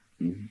good.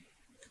 Mm-hmm.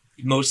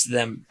 Most of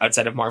them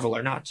outside of Marvel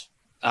are not.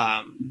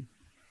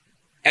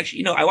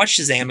 Actually, I watched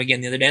Shazam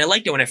again the other day. And I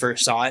liked it when I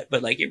first saw it,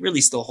 but it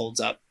really still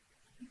holds up.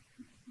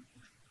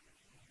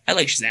 I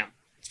like Shazam.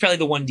 It's probably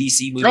the one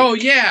DC movie. Oh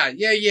yeah.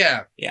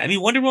 Yeah,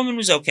 Wonder Woman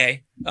was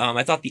okay.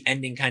 I thought the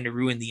ending kind of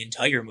ruined the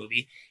entire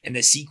movie, and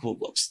the sequel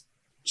looks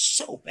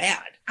so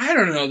bad. I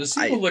don't know. The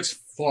sequel looks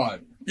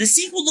fun. The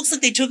sequel looks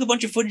like they took a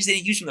bunch of footage they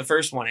didn't use from the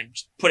first one and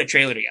just put a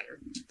trailer together.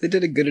 They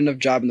did a good enough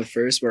job in the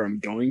first where I'm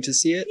going to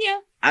see it. Yeah.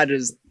 I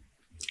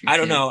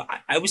don't know.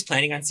 I was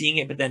planning on seeing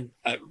it, but then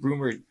a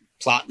rumored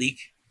plot leak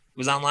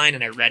was online,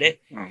 and I read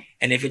it. Oh.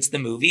 And if it's the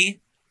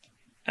movie,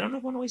 I don't know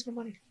if I want to waste my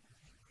money.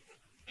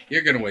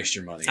 You're going to waste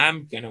your money.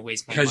 I'm going to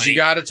waste my money. Because you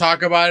got to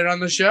talk about it on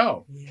the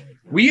show. Yeah.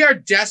 We are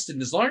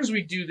destined, as long as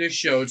we do this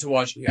show, to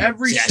watch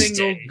every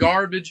single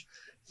garbage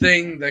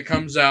thing that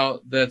comes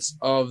out that's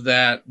of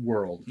that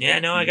world. Yeah,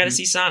 no, I got to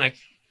see Sonic.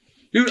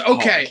 Dude,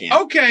 okay.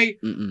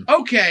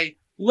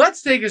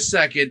 Let's take a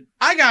second.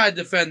 I got to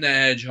defend the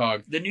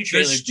Hedgehog. The new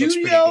trailer looks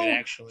pretty good,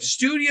 actually.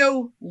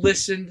 Studio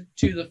listened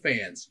to the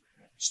fans.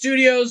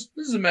 Studios,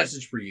 this is a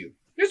message for you.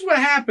 Here's what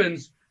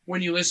happens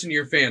when you listen to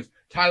your fans.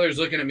 Tyler's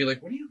looking at me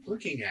like, what are you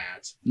looking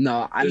at?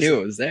 No, I knew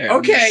it was there.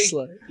 Okay.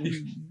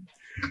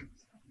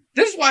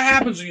 This is what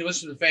happens when you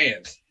listen to the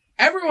fans.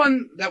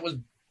 Everyone that was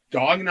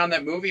dogging on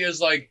that movie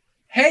is like,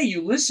 hey,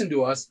 you listen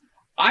to us.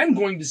 I'm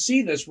going to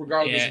see this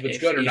regardless if it's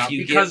good or not. If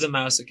you because give the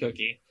mouse a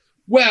cookie.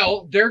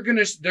 Well, they're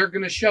gonna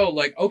show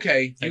like,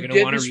 okay, you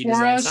did this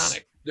for us.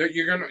 Sonic.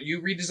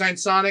 You redesigned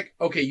Sonic.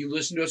 Okay, you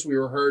listened to us. We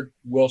were heard.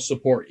 We'll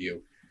support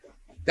you.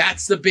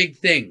 That's the big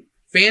thing.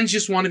 Fans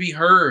just want to be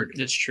heard.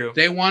 That's true.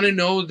 They want to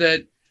know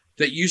that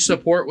you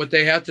support what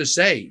they have to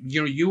say.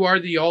 You are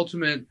the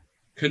ultimate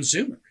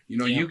consumer.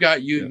 You got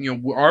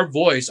our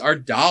voice, our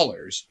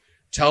dollars.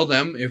 Tell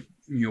them if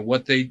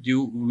what they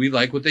do, we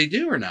like what they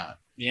do or not.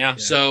 Yeah.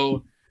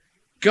 So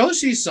go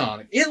see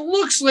Sonic. It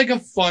looks like a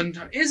fun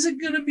time. Is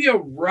it going to be a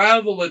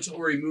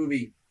revelatory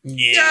movie?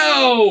 Yeah.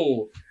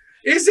 No.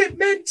 Is it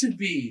meant to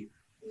be?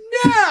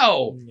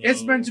 No.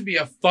 It's meant to be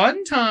a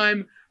fun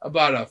time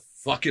about a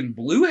fucking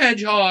blue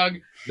hedgehog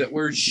that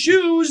wears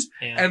shoes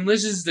and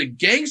listens to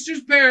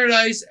Gangster's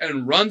Paradise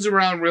and runs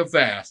around real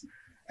fast.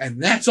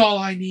 And that's all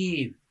I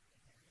need.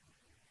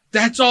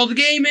 That's all the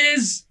game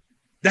is.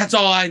 That's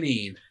all I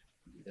need.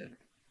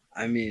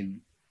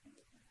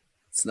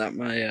 It's not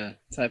my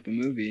type of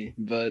movie,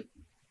 but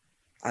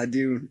I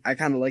do. I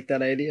kind of like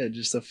that idea.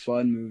 Just a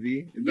fun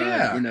movie. About,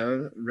 Yeah. You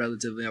know,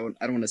 relatively. I don't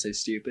want to say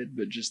stupid,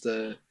 but just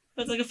a.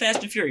 It's like a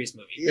Fast and Furious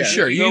movie. Yeah.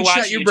 Sure, you go can watch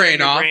shut it, your you brain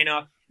turn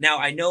off. Now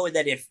I know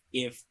that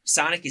if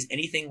Sonic is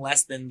anything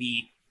less than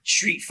the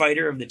Street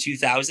Fighter of the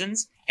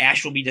 2000s,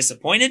 Ash will be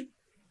disappointed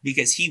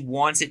because he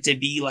wants it to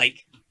be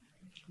like.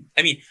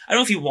 I mean, I don't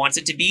know if he wants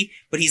it to be,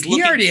 but he's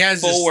looking He already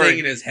has forward. this thing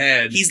in his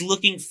head. He's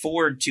looking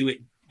forward to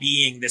it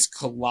being this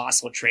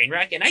colossal train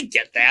wreck, and I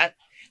get that.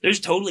 There's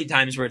totally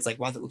times where it's like,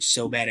 wow, that looks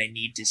so bad, I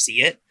need to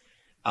see it.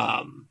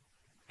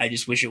 I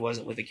just wish it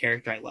wasn't with a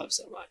character I love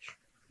so much.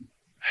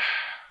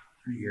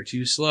 You're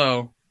too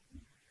slow.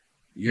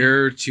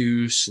 You're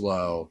too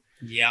slow.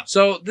 Yeah.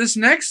 So this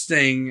next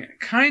thing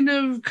kind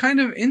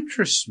of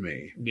interests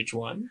me. Which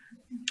one?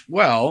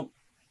 Well,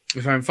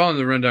 if I'm following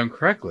the rundown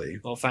correctly,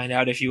 We'll find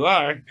out if you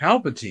are.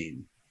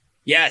 Palpatine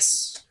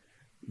Yes.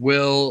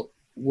 will,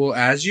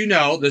 as you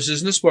know, this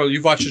isn't a spoiler.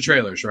 You've watched the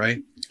trailers,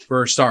 right?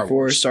 For Star For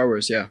Wars. Star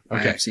Wars, yeah. I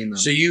Okay. have seen them.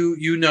 So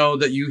you know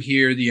that you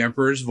hear the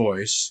Emperor's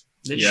voice.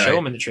 They Yeah. show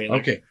him in the trailer.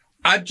 Okay.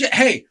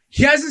 Hey,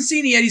 he hasn't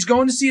seen it yet. He's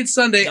going to see it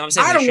Sunday. No, I'm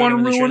saying I they don't showed want him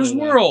to in the ruin his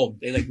trailer, though. world.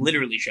 They like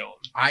literally show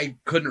him. I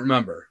couldn't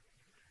remember.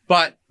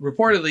 But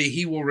reportedly,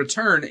 he will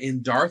return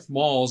in Darth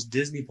Maul's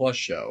Disney Plus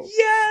show.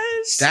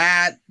 Yes.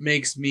 That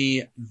makes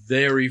me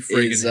very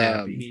friggin' Is,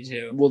 happy. Me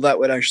too. Well, that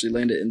would actually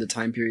land it in the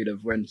time period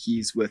of when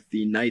he's with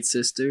the Night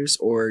Sisters,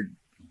 or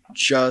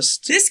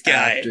just This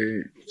guy. after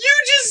You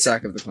just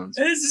Attack of the Clones.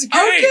 This is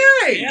great.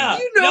 okay. Yeah.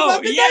 You know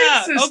about the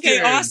Night Sisters.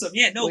 Okay, awesome.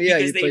 Yeah, no, Well, yeah,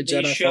 because you played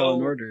they Jedi show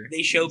Fallen Order.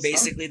 they show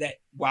basically that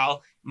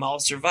while Maul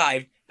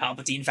survived,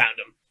 Palpatine found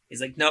him.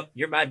 He's like, nope,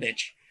 you're my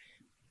bitch.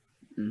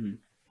 Mhm.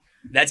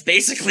 That's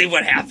basically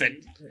what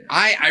happened.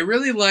 I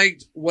really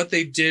liked what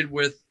they did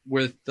with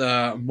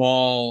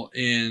Maul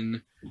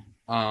in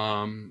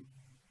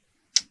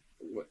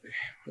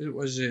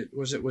was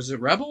it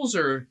Rebels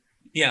or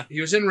Yeah.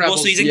 he was in Rebels.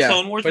 Well, so he's in yeah,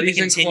 Clone Wars, but but, they he's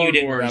in continued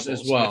Clone in Wars Rebels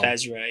as well. with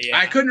Ezra. Yeah.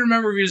 I couldn't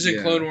remember if he was in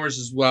Yeah. Clone Wars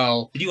as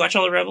well. Did you watch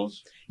all the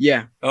Rebels?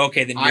 Yeah,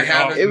 Okay, then I you're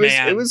haven't. oh,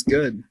 man. it was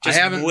good. Just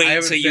I haven't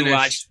wait till you finished.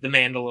 watch The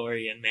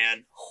Mandalorian,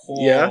 man.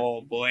 Oh Yeah?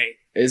 boy,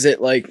 Is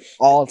it like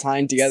all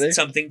tying together?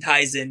 something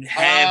ties in Oh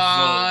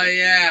heavily.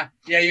 yeah.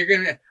 You're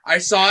gonna. I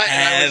saw it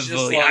and I was just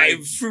Heavily. like, I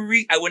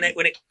freak.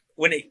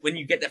 When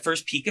you get that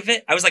first peek of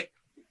it, I was like,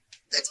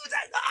 "That's what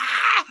that."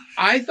 Ah!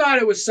 I thought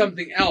it was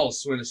something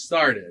else when it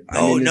started. I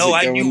mean, is no! it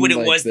I knew going what it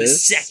like was the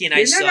this? second I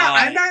No, saw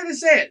I'm it. not gonna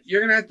say it.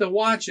 You're gonna have to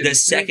watch it. The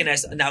second I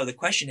saw. Now the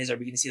question is, are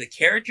we going to see the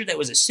character that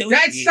was That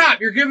associated? stop!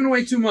 You're giving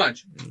away too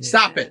much.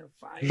 Stop it.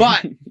 Fine.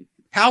 But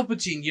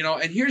Palpatine,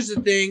 and here's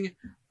the thing.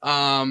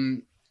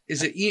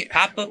 Is it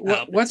Papa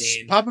what's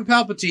Palpatine. Papa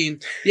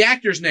Palpatine? The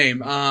actor's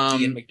name.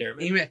 Ian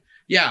McDermott.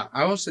 Yeah,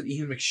 I almost said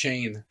Ian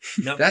McShane.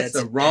 Nope, That's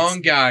the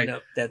wrong guy.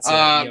 Nope, that's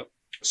Uh,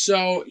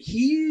 So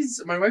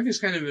my wife has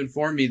kind of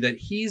informed me that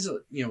he's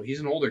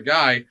an older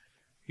guy.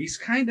 He's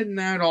kind of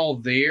not all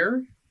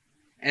there.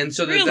 And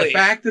so the Really?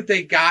 fact that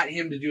they got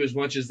him to do as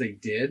much as they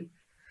did,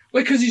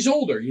 like, cause he's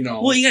older,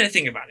 Well, you got to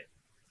think about it.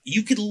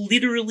 You could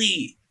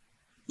literally,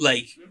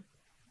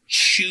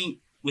 shoot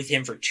with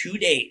him for 2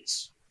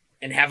 days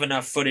and have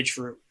enough footage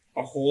for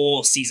a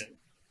whole season.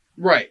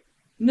 Right.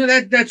 No,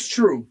 that's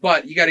true.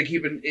 But you got to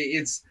keep it.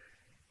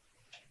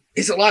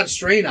 It's a lot of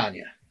strain on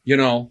you.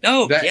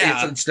 Oh, that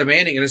yeah. it's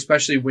demanding, and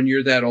especially when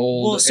you're that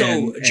old. Well, so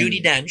and-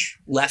 Judi Dench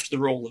left the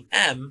role of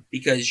M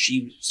because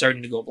she was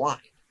starting to go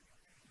blind.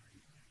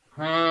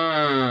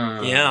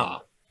 Huh. Yeah.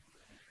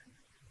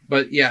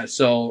 But yeah,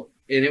 and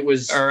it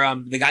was. Or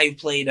the guy who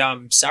played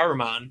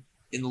Saruman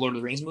in the Lord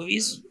of the Rings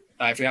movies,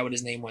 I forgot what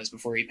his name was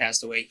before he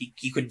passed away.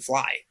 He couldn't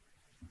fly.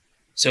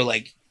 So,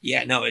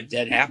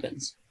 that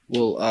happens.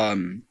 Well,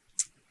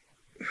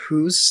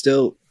 who's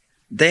still?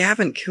 They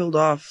haven't killed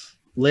off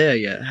Leia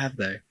yet, have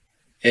they?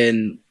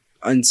 And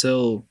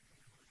until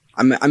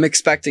I'm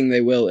expecting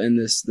they will in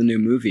the new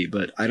movie,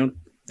 but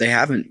they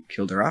haven't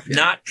killed her off yet.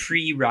 Not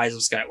pre-Rise of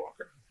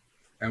Skywalker.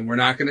 And we're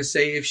not going to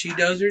say if she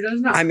does or does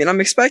not. I mean,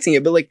 I'm expecting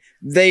it, but when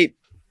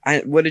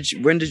did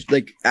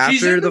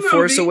after in the the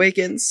Force movie.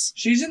 Awakens?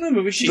 She's in the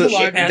movie. She's But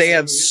alive. in they the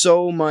have movie.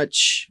 so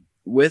much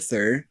with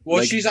her.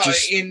 Well, she's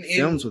just in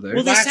films with her.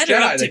 Well, they Last set her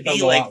up Jedi, to they filmed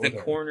be a like lot the with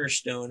her.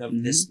 cornerstone of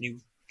Mhm. this new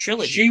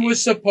trilogy. She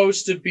was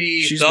supposed to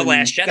be. She's the been-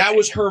 Last Jedi. That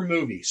was her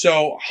movie.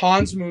 So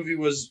Han's movie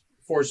was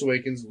Force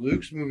Awakens.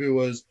 Luke's movie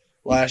was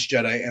Last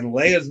Jedi, and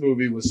Leia's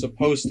movie was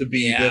supposed to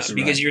be this.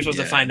 because one. you're supposed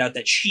Yeah. to find out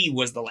that she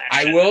was the Last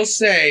I Jedi. will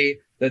say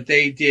that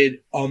they did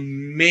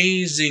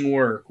amazing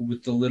work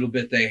with the little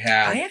bit they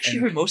had. I actually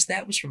And- heard most of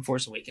that was from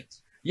Force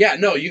Awakens. Yeah,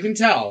 no, you can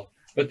tell.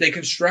 But they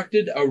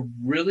constructed a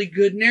really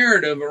good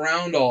narrative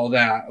around all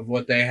that of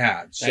what they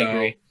had. I So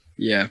agree.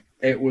 Yeah,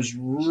 it was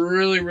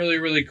really, really,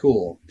 really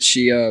cool.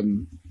 she.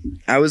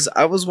 I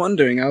was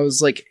wondering. I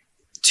was like,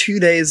 2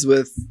 days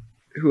with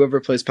whoever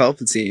plays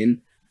Palpatine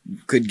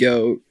could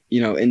go,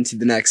 into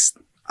the next.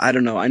 I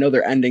don't know. I know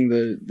they're ending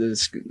the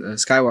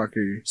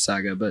Skywalker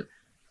saga, but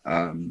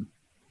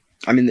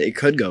I mean, it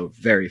could go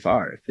very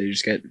far if they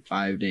just get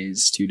 5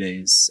 days, 2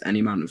 days, any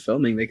amount of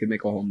filming. They could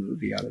make a whole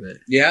movie out of it.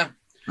 Yeah.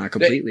 Not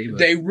completely, but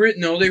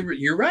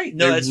You're right.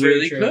 No, they that's very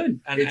really true. could.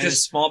 And It a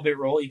just small bit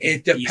role. You can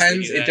it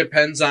depends. easily do It that.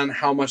 depends on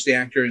how much the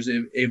actor is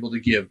able to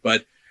give.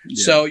 But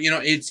Yeah. so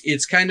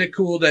it's kind of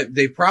cool that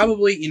they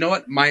probably, you know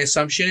what my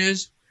assumption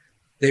is,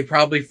 they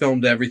probably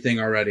filmed everything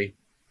already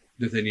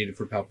that they needed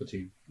for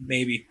Palpatine.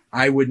 Maybe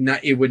It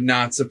would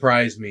not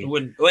surprise it me.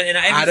 wouldn't. Well, and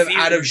I have a feeling,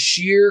 Out of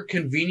sheer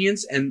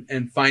convenience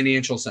and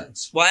financial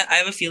sense. well, I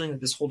have a feeling that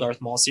this whole Darth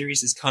Maul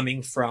series is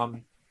coming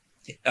from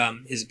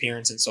his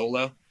appearance in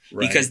Solo,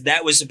 because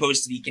that was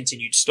supposed to be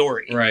continued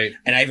story, right.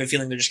 and I have a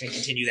feeling they're just going to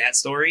continue that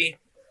story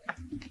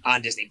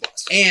on Disney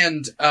Plus.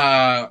 And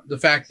the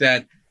fact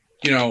that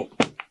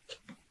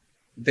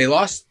they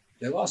lost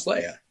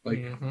Leia, like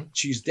Mhm.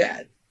 she's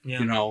dead. Yeah.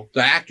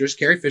 The actress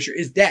Carrie Fisher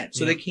is dead,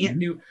 so Yeah. they can't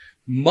do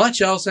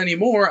much else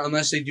anymore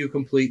unless they do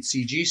complete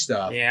CG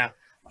stuff. Yeah.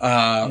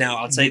 Uh, Now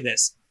I'll tell you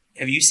this: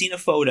 have you seen a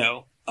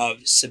photo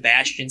of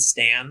Sebastian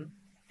Stan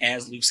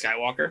as Luke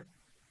Skywalker?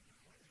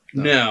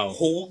 no,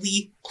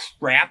 Holy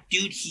crap,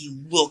 dude! He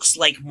looks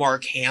like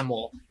Mark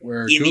Hamill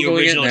we're in the Googling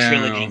original it now.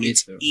 trilogy. Me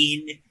It's too.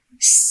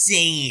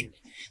 insane.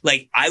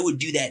 Like, I would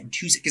do that in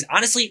 2 seconds. Because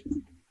honestly,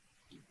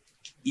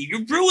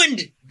 you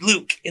ruined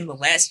Luke in The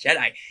Last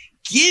Jedi.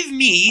 Give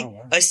me Oh,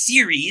 wow. a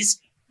series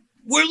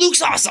where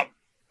Luke's awesome.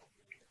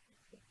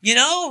 You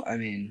know? I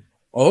mean,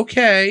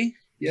 Okay,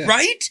 yeah.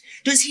 Right?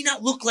 Does he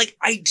not look like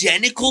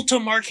identical to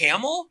Mark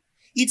Hamill?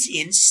 It's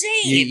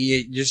insane.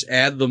 you just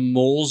add the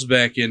moles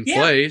back in Yeah.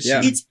 place.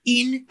 Yeah. It's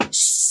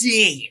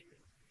insane.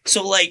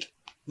 So, like,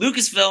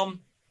 Lucasfilm,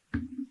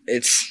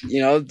 It's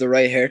the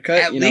right haircut.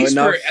 At least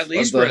enough for of the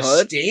a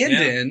hood.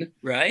 stand-in.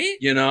 right?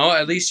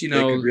 At least could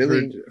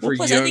really- for Well,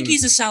 plus, young. I think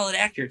he's a solid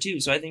actor too,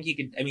 so I think he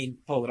could.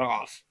 Pull it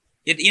off.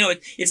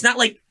 It's not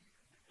like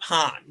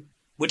Han,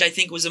 which I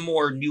think was a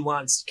more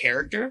nuanced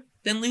character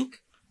than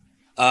Luke.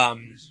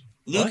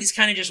 Luke What? is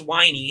kind of just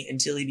whiny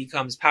until he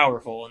becomes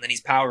powerful, and then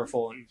he's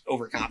powerful and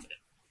overconfident.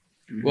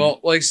 Mhm. Well,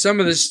 like some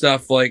of this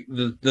stuff, like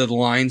the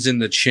lines in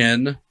the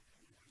chin,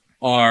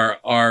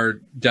 are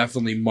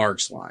definitely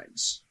Mark's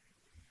lines.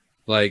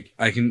 Like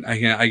I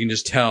can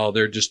just tell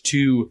they're just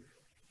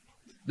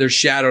they're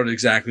shadowed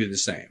exactly the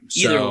same.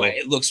 Either So, way,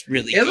 it looks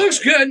really. it looks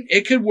good.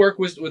 It could work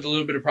with a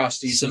little bit of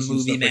prosthesis Some and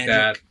movie stuff like magic.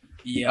 that.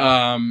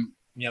 Yeah.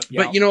 Yep.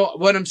 But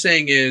what I'm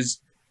saying is,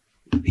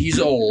 he's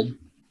old.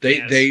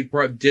 Yes.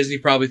 Disney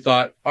probably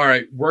thought, all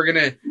right,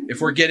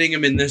 if we're getting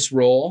him in this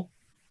role,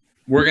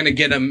 we're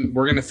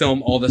gonna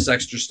film all this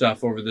extra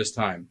stuff over this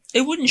time.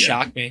 it wouldn't Yeah.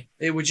 shock me.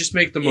 It would just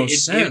make the most It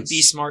sense. would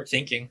be smart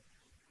thinking.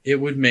 It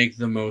would make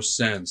the most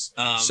sense.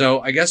 Um,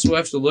 So I guess we'll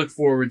have to look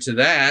forward to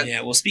that.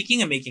 Yeah, well,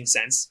 speaking of making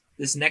sense,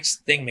 this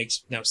next thing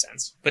makes no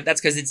sense, but that's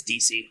because it's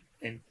DC,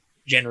 and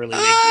generally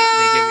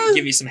they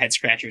give you some head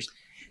scratchers.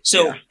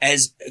 So, Yeah.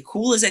 as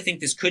cool as I think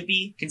this could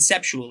be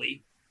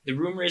conceptually, the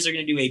rumor is they're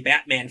going to do a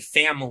Batman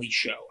family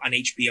show on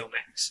HBO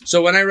Max.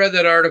 So when I read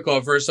that article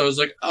at first, I was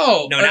like,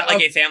 oh, No, not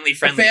like a family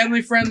friendly.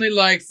 family friendly,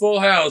 like Full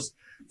House,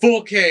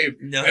 Full Cave.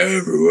 No,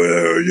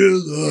 Everywhere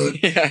you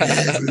look, Yeah.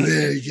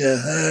 everywhere you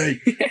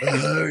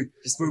hide,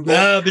 just for both-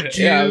 Robin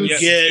Yeah, to You have,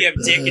 get you have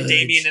Dick and bugs.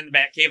 Damien in the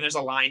Batcave. And there's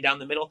a line down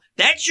the middle.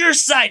 That's your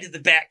side of the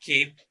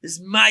Batcave. This is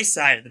my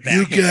side of the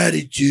You Batcave. got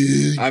it,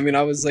 dude. I mean,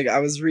 I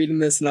was reading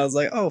this and I was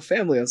like, oh,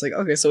 family. I was like,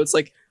 okay, so it's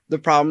like the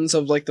problems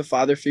of like the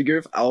father figure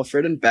of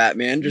Alfred and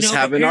Batman just No,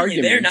 having apparently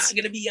arguments. They're not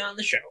going to be on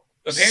the show.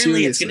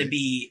 Apparently, it's going to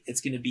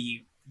Seriously.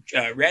 be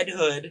Red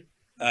Hood,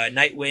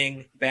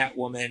 Nightwing,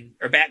 Batwoman,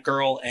 or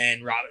Batgirl,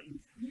 and Robin,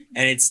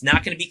 and it's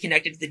not going to be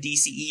connected to the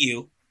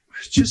DCEU,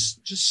 Just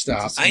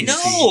stop. I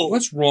know.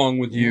 What's wrong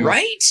with you?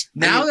 right?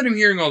 Now I mean, that I'm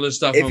hearing all this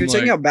stuff, If I'm you're like,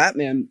 taking out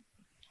Batman,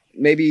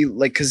 maybe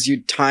like because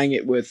you're tying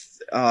it with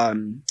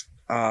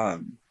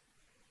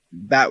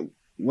Bat.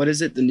 What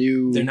is it? The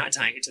new They're not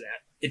tying it to that.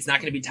 It's not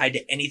going to be tied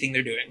to anything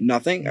they're doing.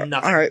 nothing. Nothing.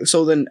 All right,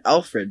 so then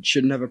Alfred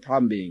shouldn't have a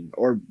problem being,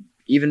 or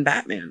even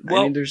Batman. I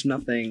Well- mean, there's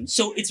nothing.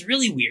 So it's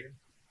really weird.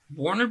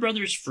 Warner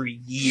Brothers for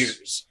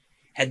years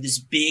had this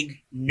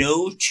big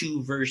no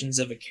two versions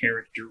of a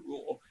character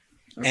rule.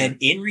 Okay. And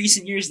in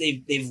recent years,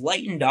 they've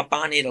lightened up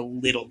on it a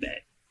little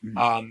bit.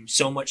 Mhm.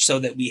 So much so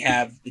that we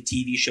have the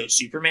TV show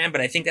Superman,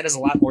 but I think that has a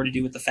lot more to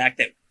do with the fact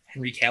that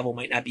Henry Cavill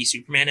might not be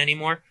Superman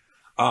anymore.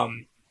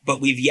 But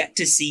we've yet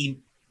to see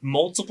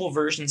multiple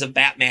versions of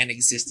Batman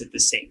exist at the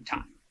same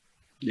time.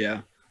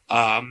 Yeah.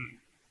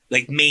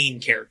 Like main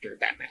character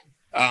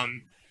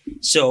Batman.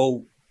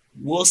 So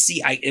we'll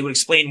see. It would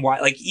explain why,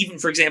 like even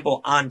for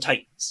example, on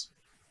Titans,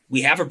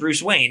 we have a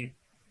Bruce Wayne,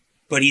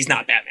 but he's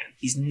not Batman.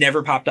 He's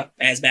never popped up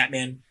as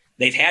Batman.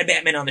 They've had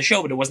Batman on the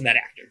show, but it wasn't that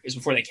actor. It was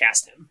before they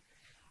cast him.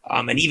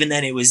 And even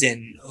then it was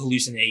in it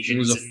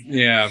hallucinations. was and,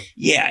 yeah.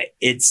 yeah,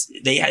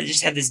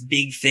 just had this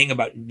big thing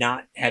about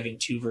not having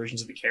two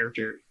versions of the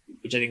character,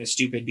 which I think is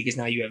stupid because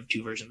now you have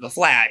two versions of the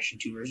Flash and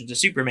two versions of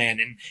Superman,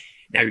 and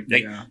now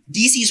like Yeah.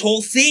 DC's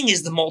whole thing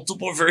is the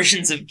multiple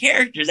versions of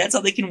characters. That's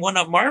how they can one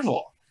up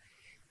Marvel.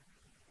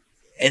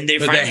 And they're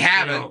But they finally,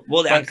 haven't.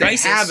 well, But on they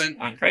Crisis,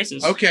 haven't. on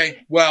Crisis.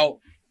 Okay. Well,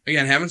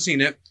 again, haven't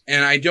seen it,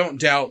 and I don't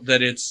doubt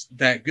that it's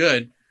that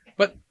good.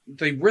 But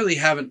they really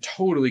haven't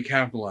totally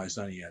capitalized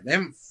on it yet. They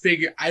haven't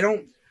figured.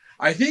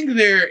 I think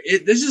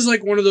this is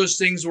like one of those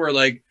things where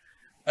like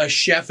a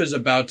chef is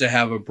about to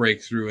have a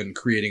breakthrough in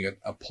creating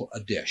a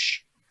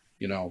dish.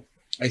 You know,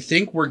 I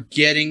think we're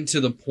getting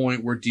to the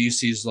point where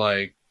DC's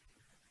like,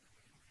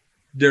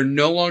 they're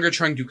no longer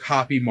trying to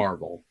copy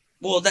Marvel.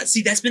 Well, that's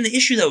been the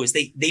issue though, is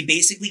they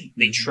basically,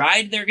 they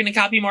tried they're going to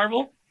copy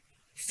Marvel,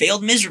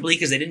 failed miserably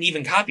because they didn't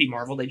even copy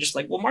Marvel. They just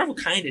like, well, Marvel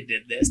kind of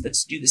did this.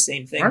 Let's do the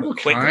same thing. Marvel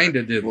kind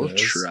of did We'll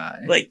this.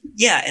 try. Like,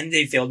 yeah, and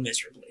they failed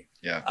miserably.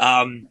 Yeah.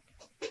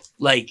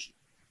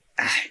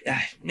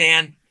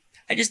 Man,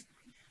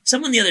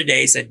 someone the other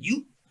day said,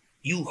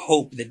 you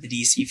hope that the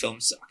DC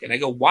films suck. And I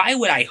go, why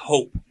would I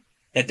hope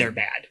that they're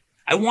bad?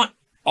 I want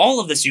all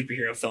of the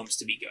superhero films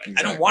to be good. Exactly.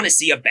 I don't want to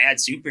see a bad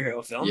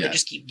superhero film. Yeah. They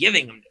just keep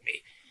giving them to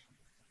me.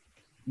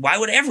 Why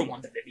would I ever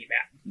want them to be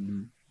bad?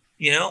 Mm-hmm.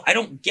 You know, I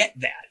don't get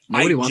that.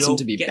 Nobody wants them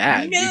to be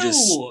bad.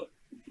 No.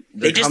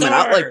 They're just coming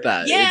out are. like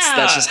that. Yeah.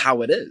 That's just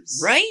how it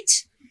is.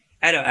 Has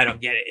I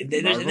don't get it.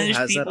 There's Marvel has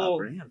that people.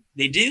 upper hand.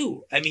 They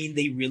do. I mean,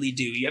 they really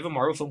do. You have a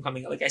Marvel film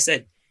coming out. Like I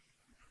said,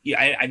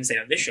 I didn't say it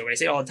on this show, but I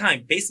say it all the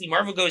time. Basically,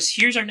 Marvel goes,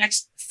 here's our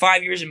next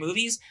 5 years of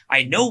movies.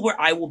 I know where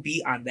I will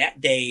be on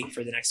that day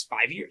for the next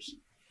 5 years.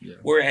 Yeah.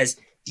 Whereas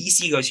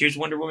DC goes, here's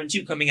Wonder Woman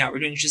 2 coming out. We're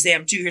doing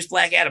Shazam 2. Here's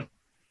Black Adam.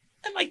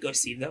 I might go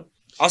see them.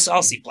 Also,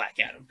 I'll see Black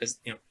Adam because,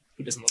 you know,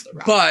 who doesn't love the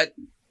Rock? But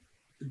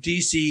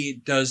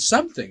DC does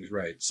some things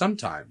right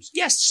sometimes.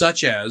 Yes.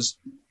 Such as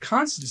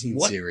Constantine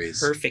What series.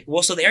 Perfect.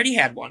 Well, so they already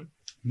had one.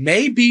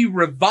 May be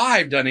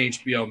revived on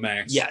HBO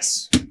Max.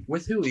 Yes.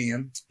 With who,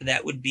 Ian?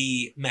 That would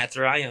be Matt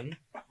Ryan,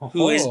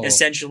 who is Oh.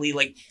 essentially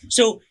like,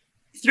 so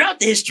throughout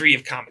the history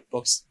of comic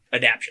books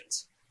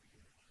adaptions,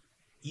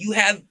 you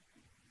have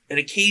an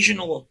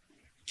occasional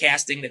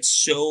casting that's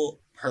so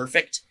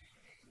perfect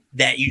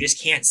that you just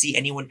can't see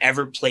anyone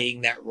ever playing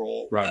that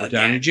role. Robert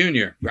Downey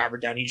Jr. Robert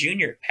Downey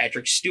Jr.,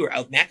 Patrick Stewart.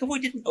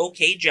 McAvoy did an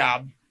okay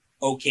job.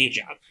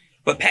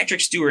 But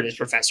Patrick Stewart is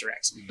Professor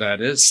X. That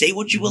is. Say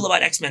what you will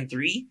about X-Men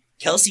 3,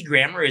 Kelsey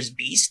Grammer is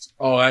Beast.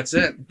 Oh, that's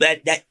it.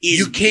 That is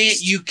You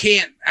Beast.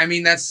 can't. I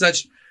mean,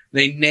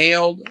 they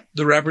nailed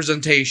the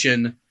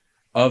representation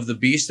of the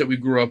Beast that we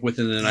grew up with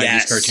in the 90s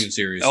Yes. cartoon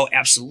series. Oh,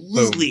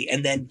 absolutely.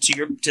 And then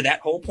to that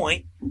whole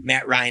point,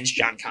 Matt Ryan's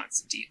John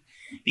Constantine.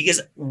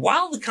 Because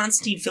while the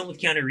Constantine film with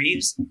Keanu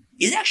Reeves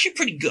is actually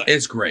pretty good,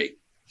 It's great.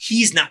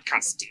 he's not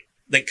Constantine.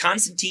 Like,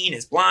 Constantine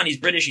is blonde, he's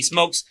British, he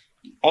smokes,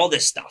 all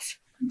this stuff.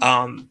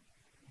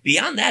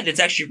 Beyond that, it's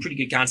actually a pretty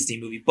good Constantine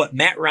movie. But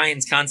Matt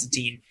Ryan's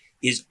Constantine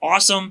is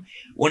awesome.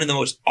 One of the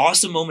most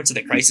awesome moments of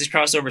the Crisis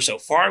crossover so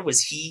far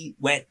was he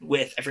went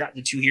with, I forgot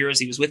the two heroes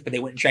he was with, but they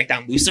went and tracked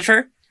down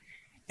Lucifer.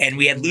 And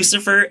we had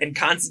Lucifer and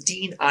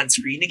Constantine on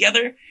screen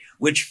together,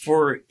 which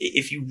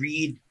if you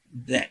read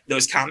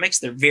those comics,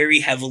 they're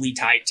very heavily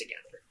tied together.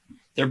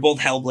 They're both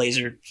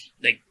Hellblazer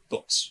like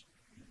books.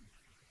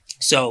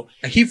 So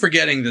I keep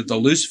forgetting that the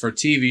Lucifer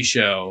TV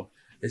show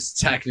is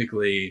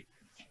technically.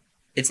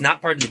 it's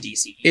not part of the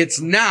DC. It's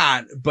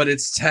not, but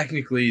it's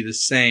technically the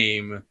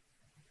same.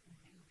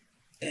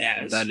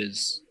 as That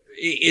is.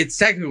 It's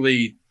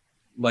technically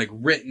like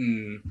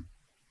written.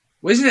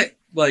 Wasn't it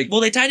like? well,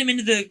 they tied him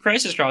into the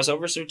Crisis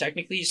crossover, so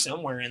technically he's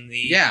somewhere in the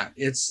yeah,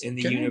 it's in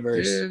the connected.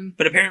 universe.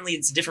 But apparently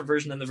it's a different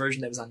version than the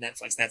version that was on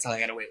Netflix. That's how they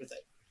got away with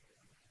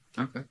it.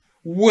 Okay.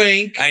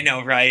 Wink. I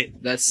know, right?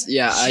 That's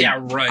yeah. Yeah,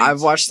 right.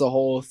 I've watched the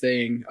whole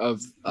thing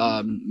of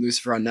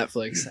Lucifer on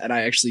Netflix, and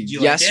I actually Do you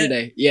like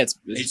yesterday. Yeah, it's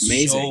It's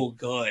amazing. so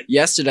good.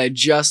 Yesterday, I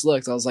just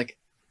looked. I was like,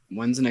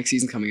 "When's the next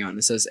season coming out?" And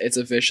it says it's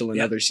official.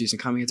 Another season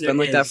coming. It's There been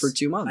like that is. for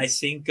 2 months. I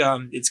think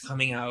it's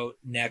coming out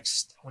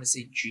next. I want to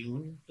say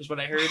June is what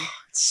I heard.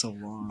 It's so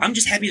long. I'm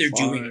just happy they're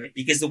Far. doing it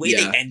because the way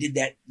Yeah. they ended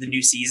the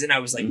new season, I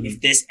was like, Mhm.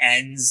 if this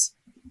ends,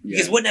 Yeah.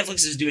 because what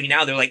Netflix is doing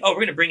now, they're like, oh,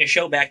 we're gonna bring a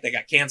show back that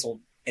got canceled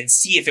and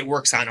see if it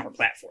works on our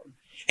platform.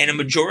 And a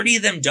majority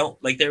of them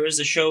don't. Like there was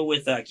a show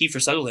with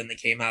Kiefer Sutherland that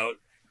came out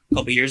a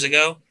couple years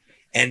ago,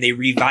 and they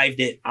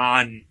revived it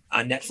on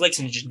Netflix,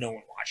 and just no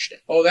one watched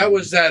it. Oh, that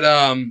was that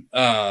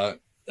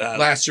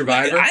Last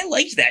Survivor. I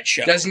liked that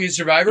show. Designated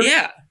Survivor.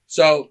 Yeah,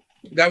 So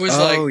that was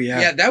Oh,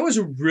 yeah. that was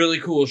a really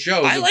cool show.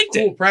 It was I liked a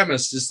cool it.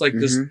 premise. Just like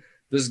Mhm.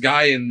 this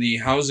guy in the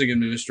housing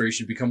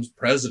administration becomes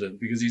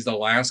president because he's the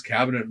last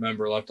cabinet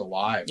member left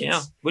alive.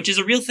 yeah, which is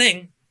a real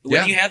thing. When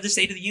Yeah. you have the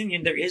State of the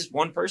Union, there is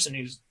one person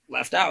who's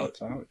left out.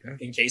 Yeah.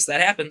 In case that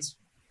happens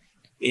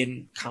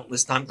in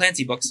countless Tom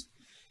Clancy books,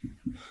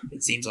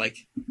 it seems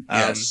like.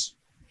 Yes.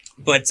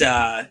 But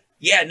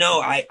yeah, no,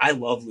 I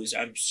love Loser.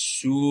 I'm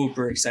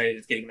super excited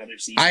it's getting another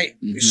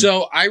season.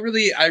 So I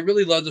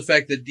really love the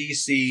fact that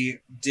DC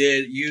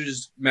did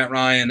use Matt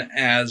Ryan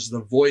as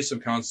the voice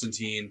of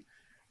Constantine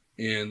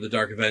in the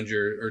Dark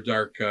Avenger or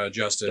Dark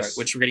Justice.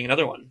 which we're getting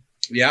another one.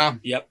 Yeah.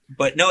 Yep.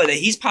 But no, that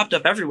he's popped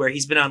up everywhere.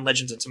 He's been on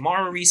Legends of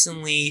Tomorrow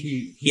recently.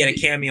 He had a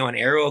cameo on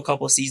Arrow a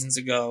couple of seasons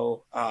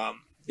ago.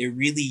 They're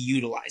really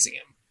utilizing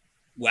him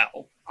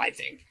well, I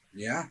think.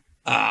 Yeah.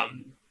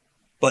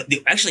 But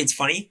actually, it's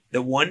funny.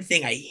 The one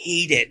thing I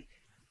hated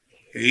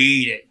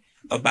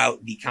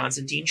about the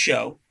Constantine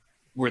show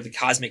were the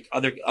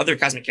other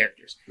cosmic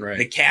characters. Right.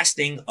 The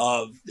casting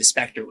of the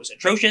Spectre was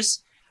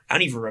atrocious. I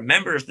don't even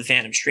remember if the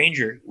Phantom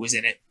Stranger was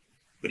in it,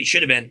 but he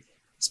should have been.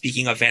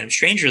 Speaking of Phantom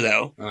Stranger,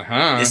 though,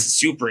 this is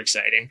super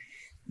exciting.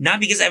 Not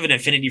because I have an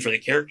affinity for the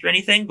character or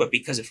anything, but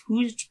because of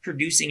who's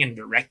producing and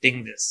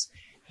directing this.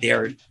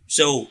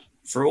 So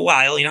for a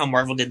while, you know how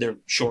Marvel did their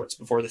shorts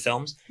before the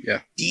films?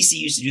 Yeah. DC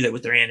used to do that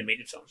with their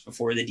animated films.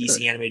 Before the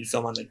DC animated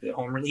film on the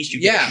home release,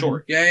 you get a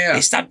short. Yeah.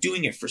 They stopped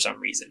doing it for some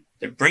reason.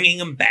 They're bringing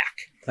them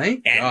back.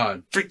 Thank And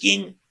God.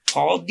 freaking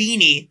Paul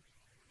Dini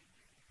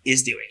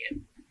is doing it.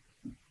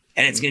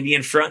 And it's going to be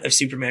in front of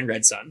Superman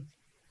Red Sun.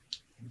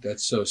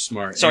 That's so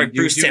smart. Sorry, And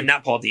Bruce Timm,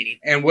 not Paul Dini.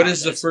 And what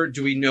is the first?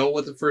 Do we know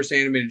what the first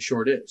animated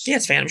short is? Yeah,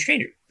 it's Phantom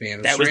Stranger.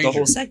 Phantom That Stranger.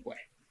 was the whole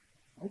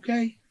segue.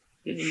 Okay.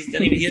 He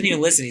doesn't even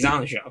listen. He's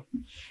on the show.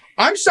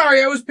 I'm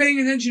sorry. I was paying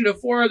attention to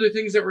 4 other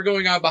things that were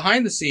going on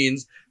behind the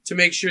scenes to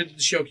make sure that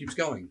the show keeps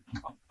going.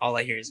 All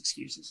I hear is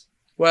excuses.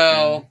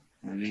 Well,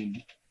 I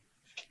mean,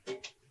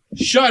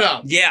 shut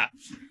up. Yeah.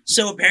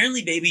 So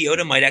apparently Baby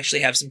Yoda might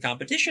actually have some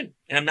competition.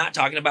 And I'm not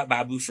talking about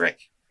Babu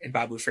Frick. And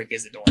Babu Frick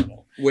is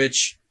adorable.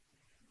 Which,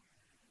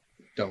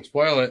 don't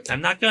spoil it.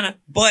 I'm not gonna.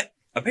 But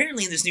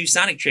apparently in this new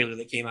Sonic trailer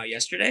that came out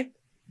yesterday,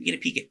 you get a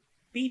peek at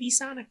Baby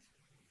Sonic.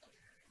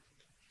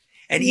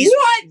 And he's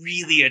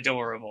really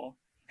adorable.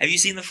 Have you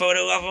seen the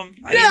photo of him?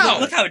 I mean, No.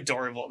 look how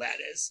adorable that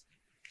is.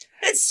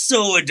 That's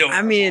so adorable.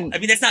 I mean,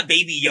 that's not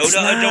Baby it's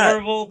Yoda not-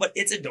 adorable, but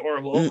it's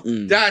adorable.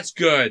 mm-mm. That's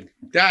good.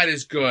 That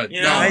is good.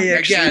 You know, no, I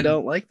actually again,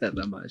 don't like that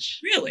much.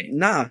 Really?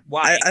 Nah.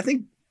 Why? I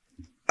think.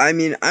 I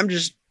mean, I'm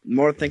just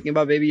more thinking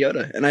about Baby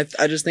Yoda, and I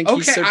just think he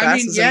Okay, I mean,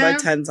 surpasses him yeah. by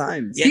 10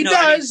 times. Yeah, he no,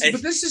 I mean, does,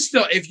 but this is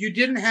still. If you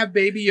didn't have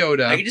Baby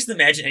Yoda, I can just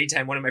imagine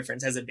anytime one of my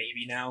friends has a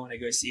baby now and I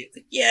go see it, it's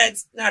like, yeah,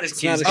 it's not as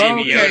cute as not as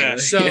Baby cute. okay, Yoda.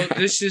 so Yeah.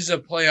 this is a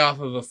play off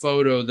of a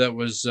photo that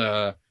was,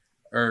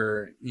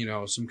 or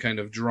some kind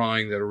of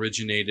drawing that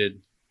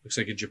originated. Looks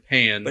like in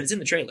Japan. But it's in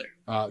the trailer.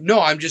 No,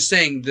 I'm just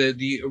saying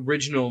the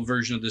original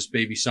version of this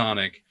Baby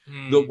Sonic,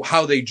 Hmm.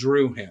 how they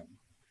drew him.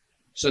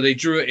 So they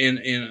drew it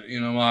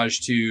in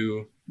homage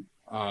to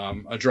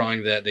a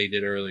drawing that they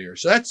did earlier.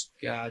 So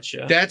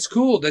Gotcha. that's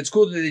cool. That's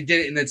cool that they did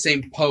it in that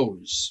same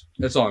pose.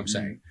 That's all I'm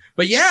saying.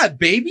 But yeah,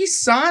 Baby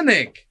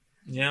Sonic.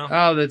 Yeah.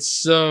 Oh, that's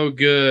so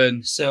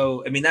good.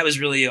 So, I mean, that was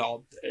really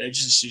all.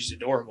 Just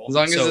adorable. As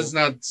long as So- it's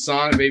not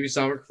Sonic, Baby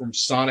Sonic from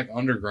Sonic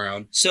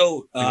Underground.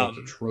 So, It's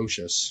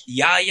atrocious.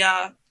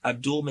 Yahya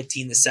Abdul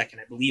Mateen II,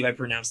 I believe I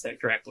pronounced that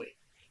correctly.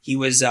 He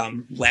was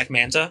Black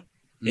Manta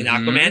in Mhm.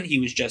 Aquaman. He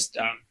was just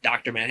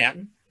Dr.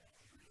 Manhattan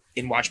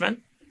in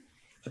Watchmen.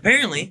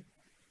 Apparently,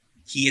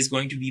 he is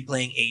going to be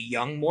playing a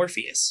young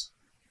Morpheus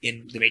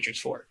in The Matrix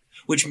 4,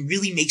 which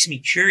really makes me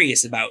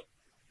curious about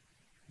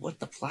what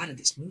the plot of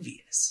this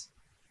movie is.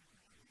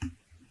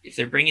 If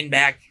they're bringing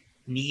back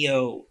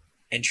Neo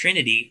and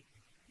Trinity,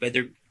 but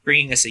they're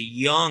bringing us a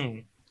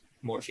young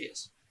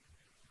Morpheus.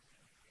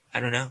 I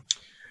don't know.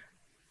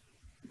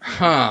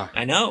 Huh.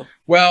 I know.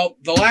 Well,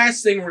 the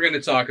last thing we're going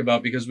to talk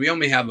about, because we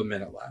only have a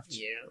minute left.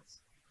 Yeah.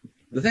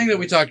 The thing that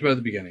we talked about at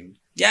the beginning.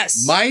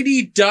 Yes.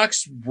 Mighty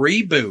Ducks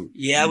reboot.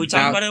 Yeah, we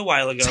talked Now, about it a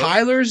while ago.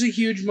 Tyler's a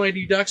huge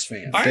Mighty Ducks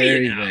fan. Are you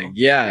Very now? big.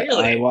 Yeah,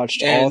 Really? I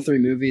watched And- all 3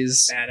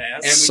 movies. Badass.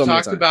 And we So many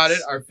talked times. about it,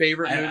 our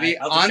favorite movie.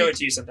 I'll just show it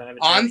to you sometime. I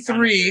haven't on tried to find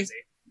my 3, jersey.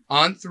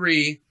 On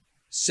 3,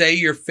 say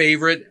your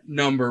favorite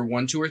number,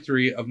 1, 2, or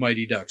 3 of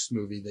Mighty Ducks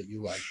movie that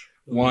you like.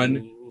 1,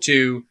 Ooh.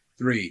 2,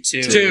 3.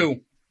 Two.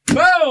 2.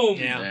 Boom!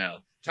 Yeah.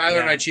 Tyler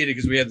and Yeah. I cheated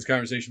because we had this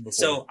conversation before.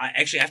 So I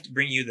actually have to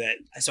bring you that.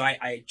 So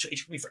it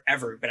took me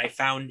forever, but I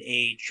found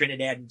a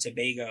Trinidad and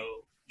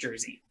Tobago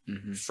jersey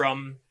Mhm.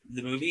 from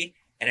the movie,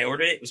 and I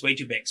ordered it. It was way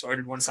too big, so I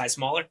ordered one size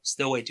smaller.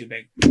 Still way too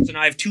big. So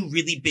now I have 2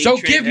 really big. So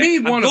give me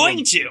I'm one of going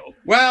them. to.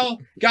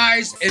 Well,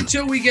 guys,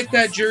 until we get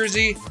that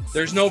jersey,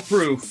 there's no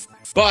proof.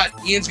 But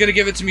Ian's going to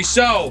give it to me.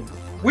 So,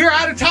 we're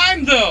out of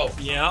time, though.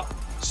 Yeah.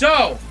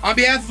 So, on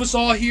behalf of us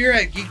all here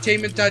at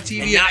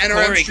Geektainment.tv And not and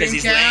NRM Corey, 'cause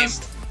he's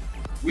Streamcast,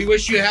 we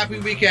wish you a happy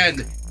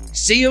weekend.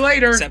 See you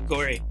later. Except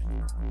Corey.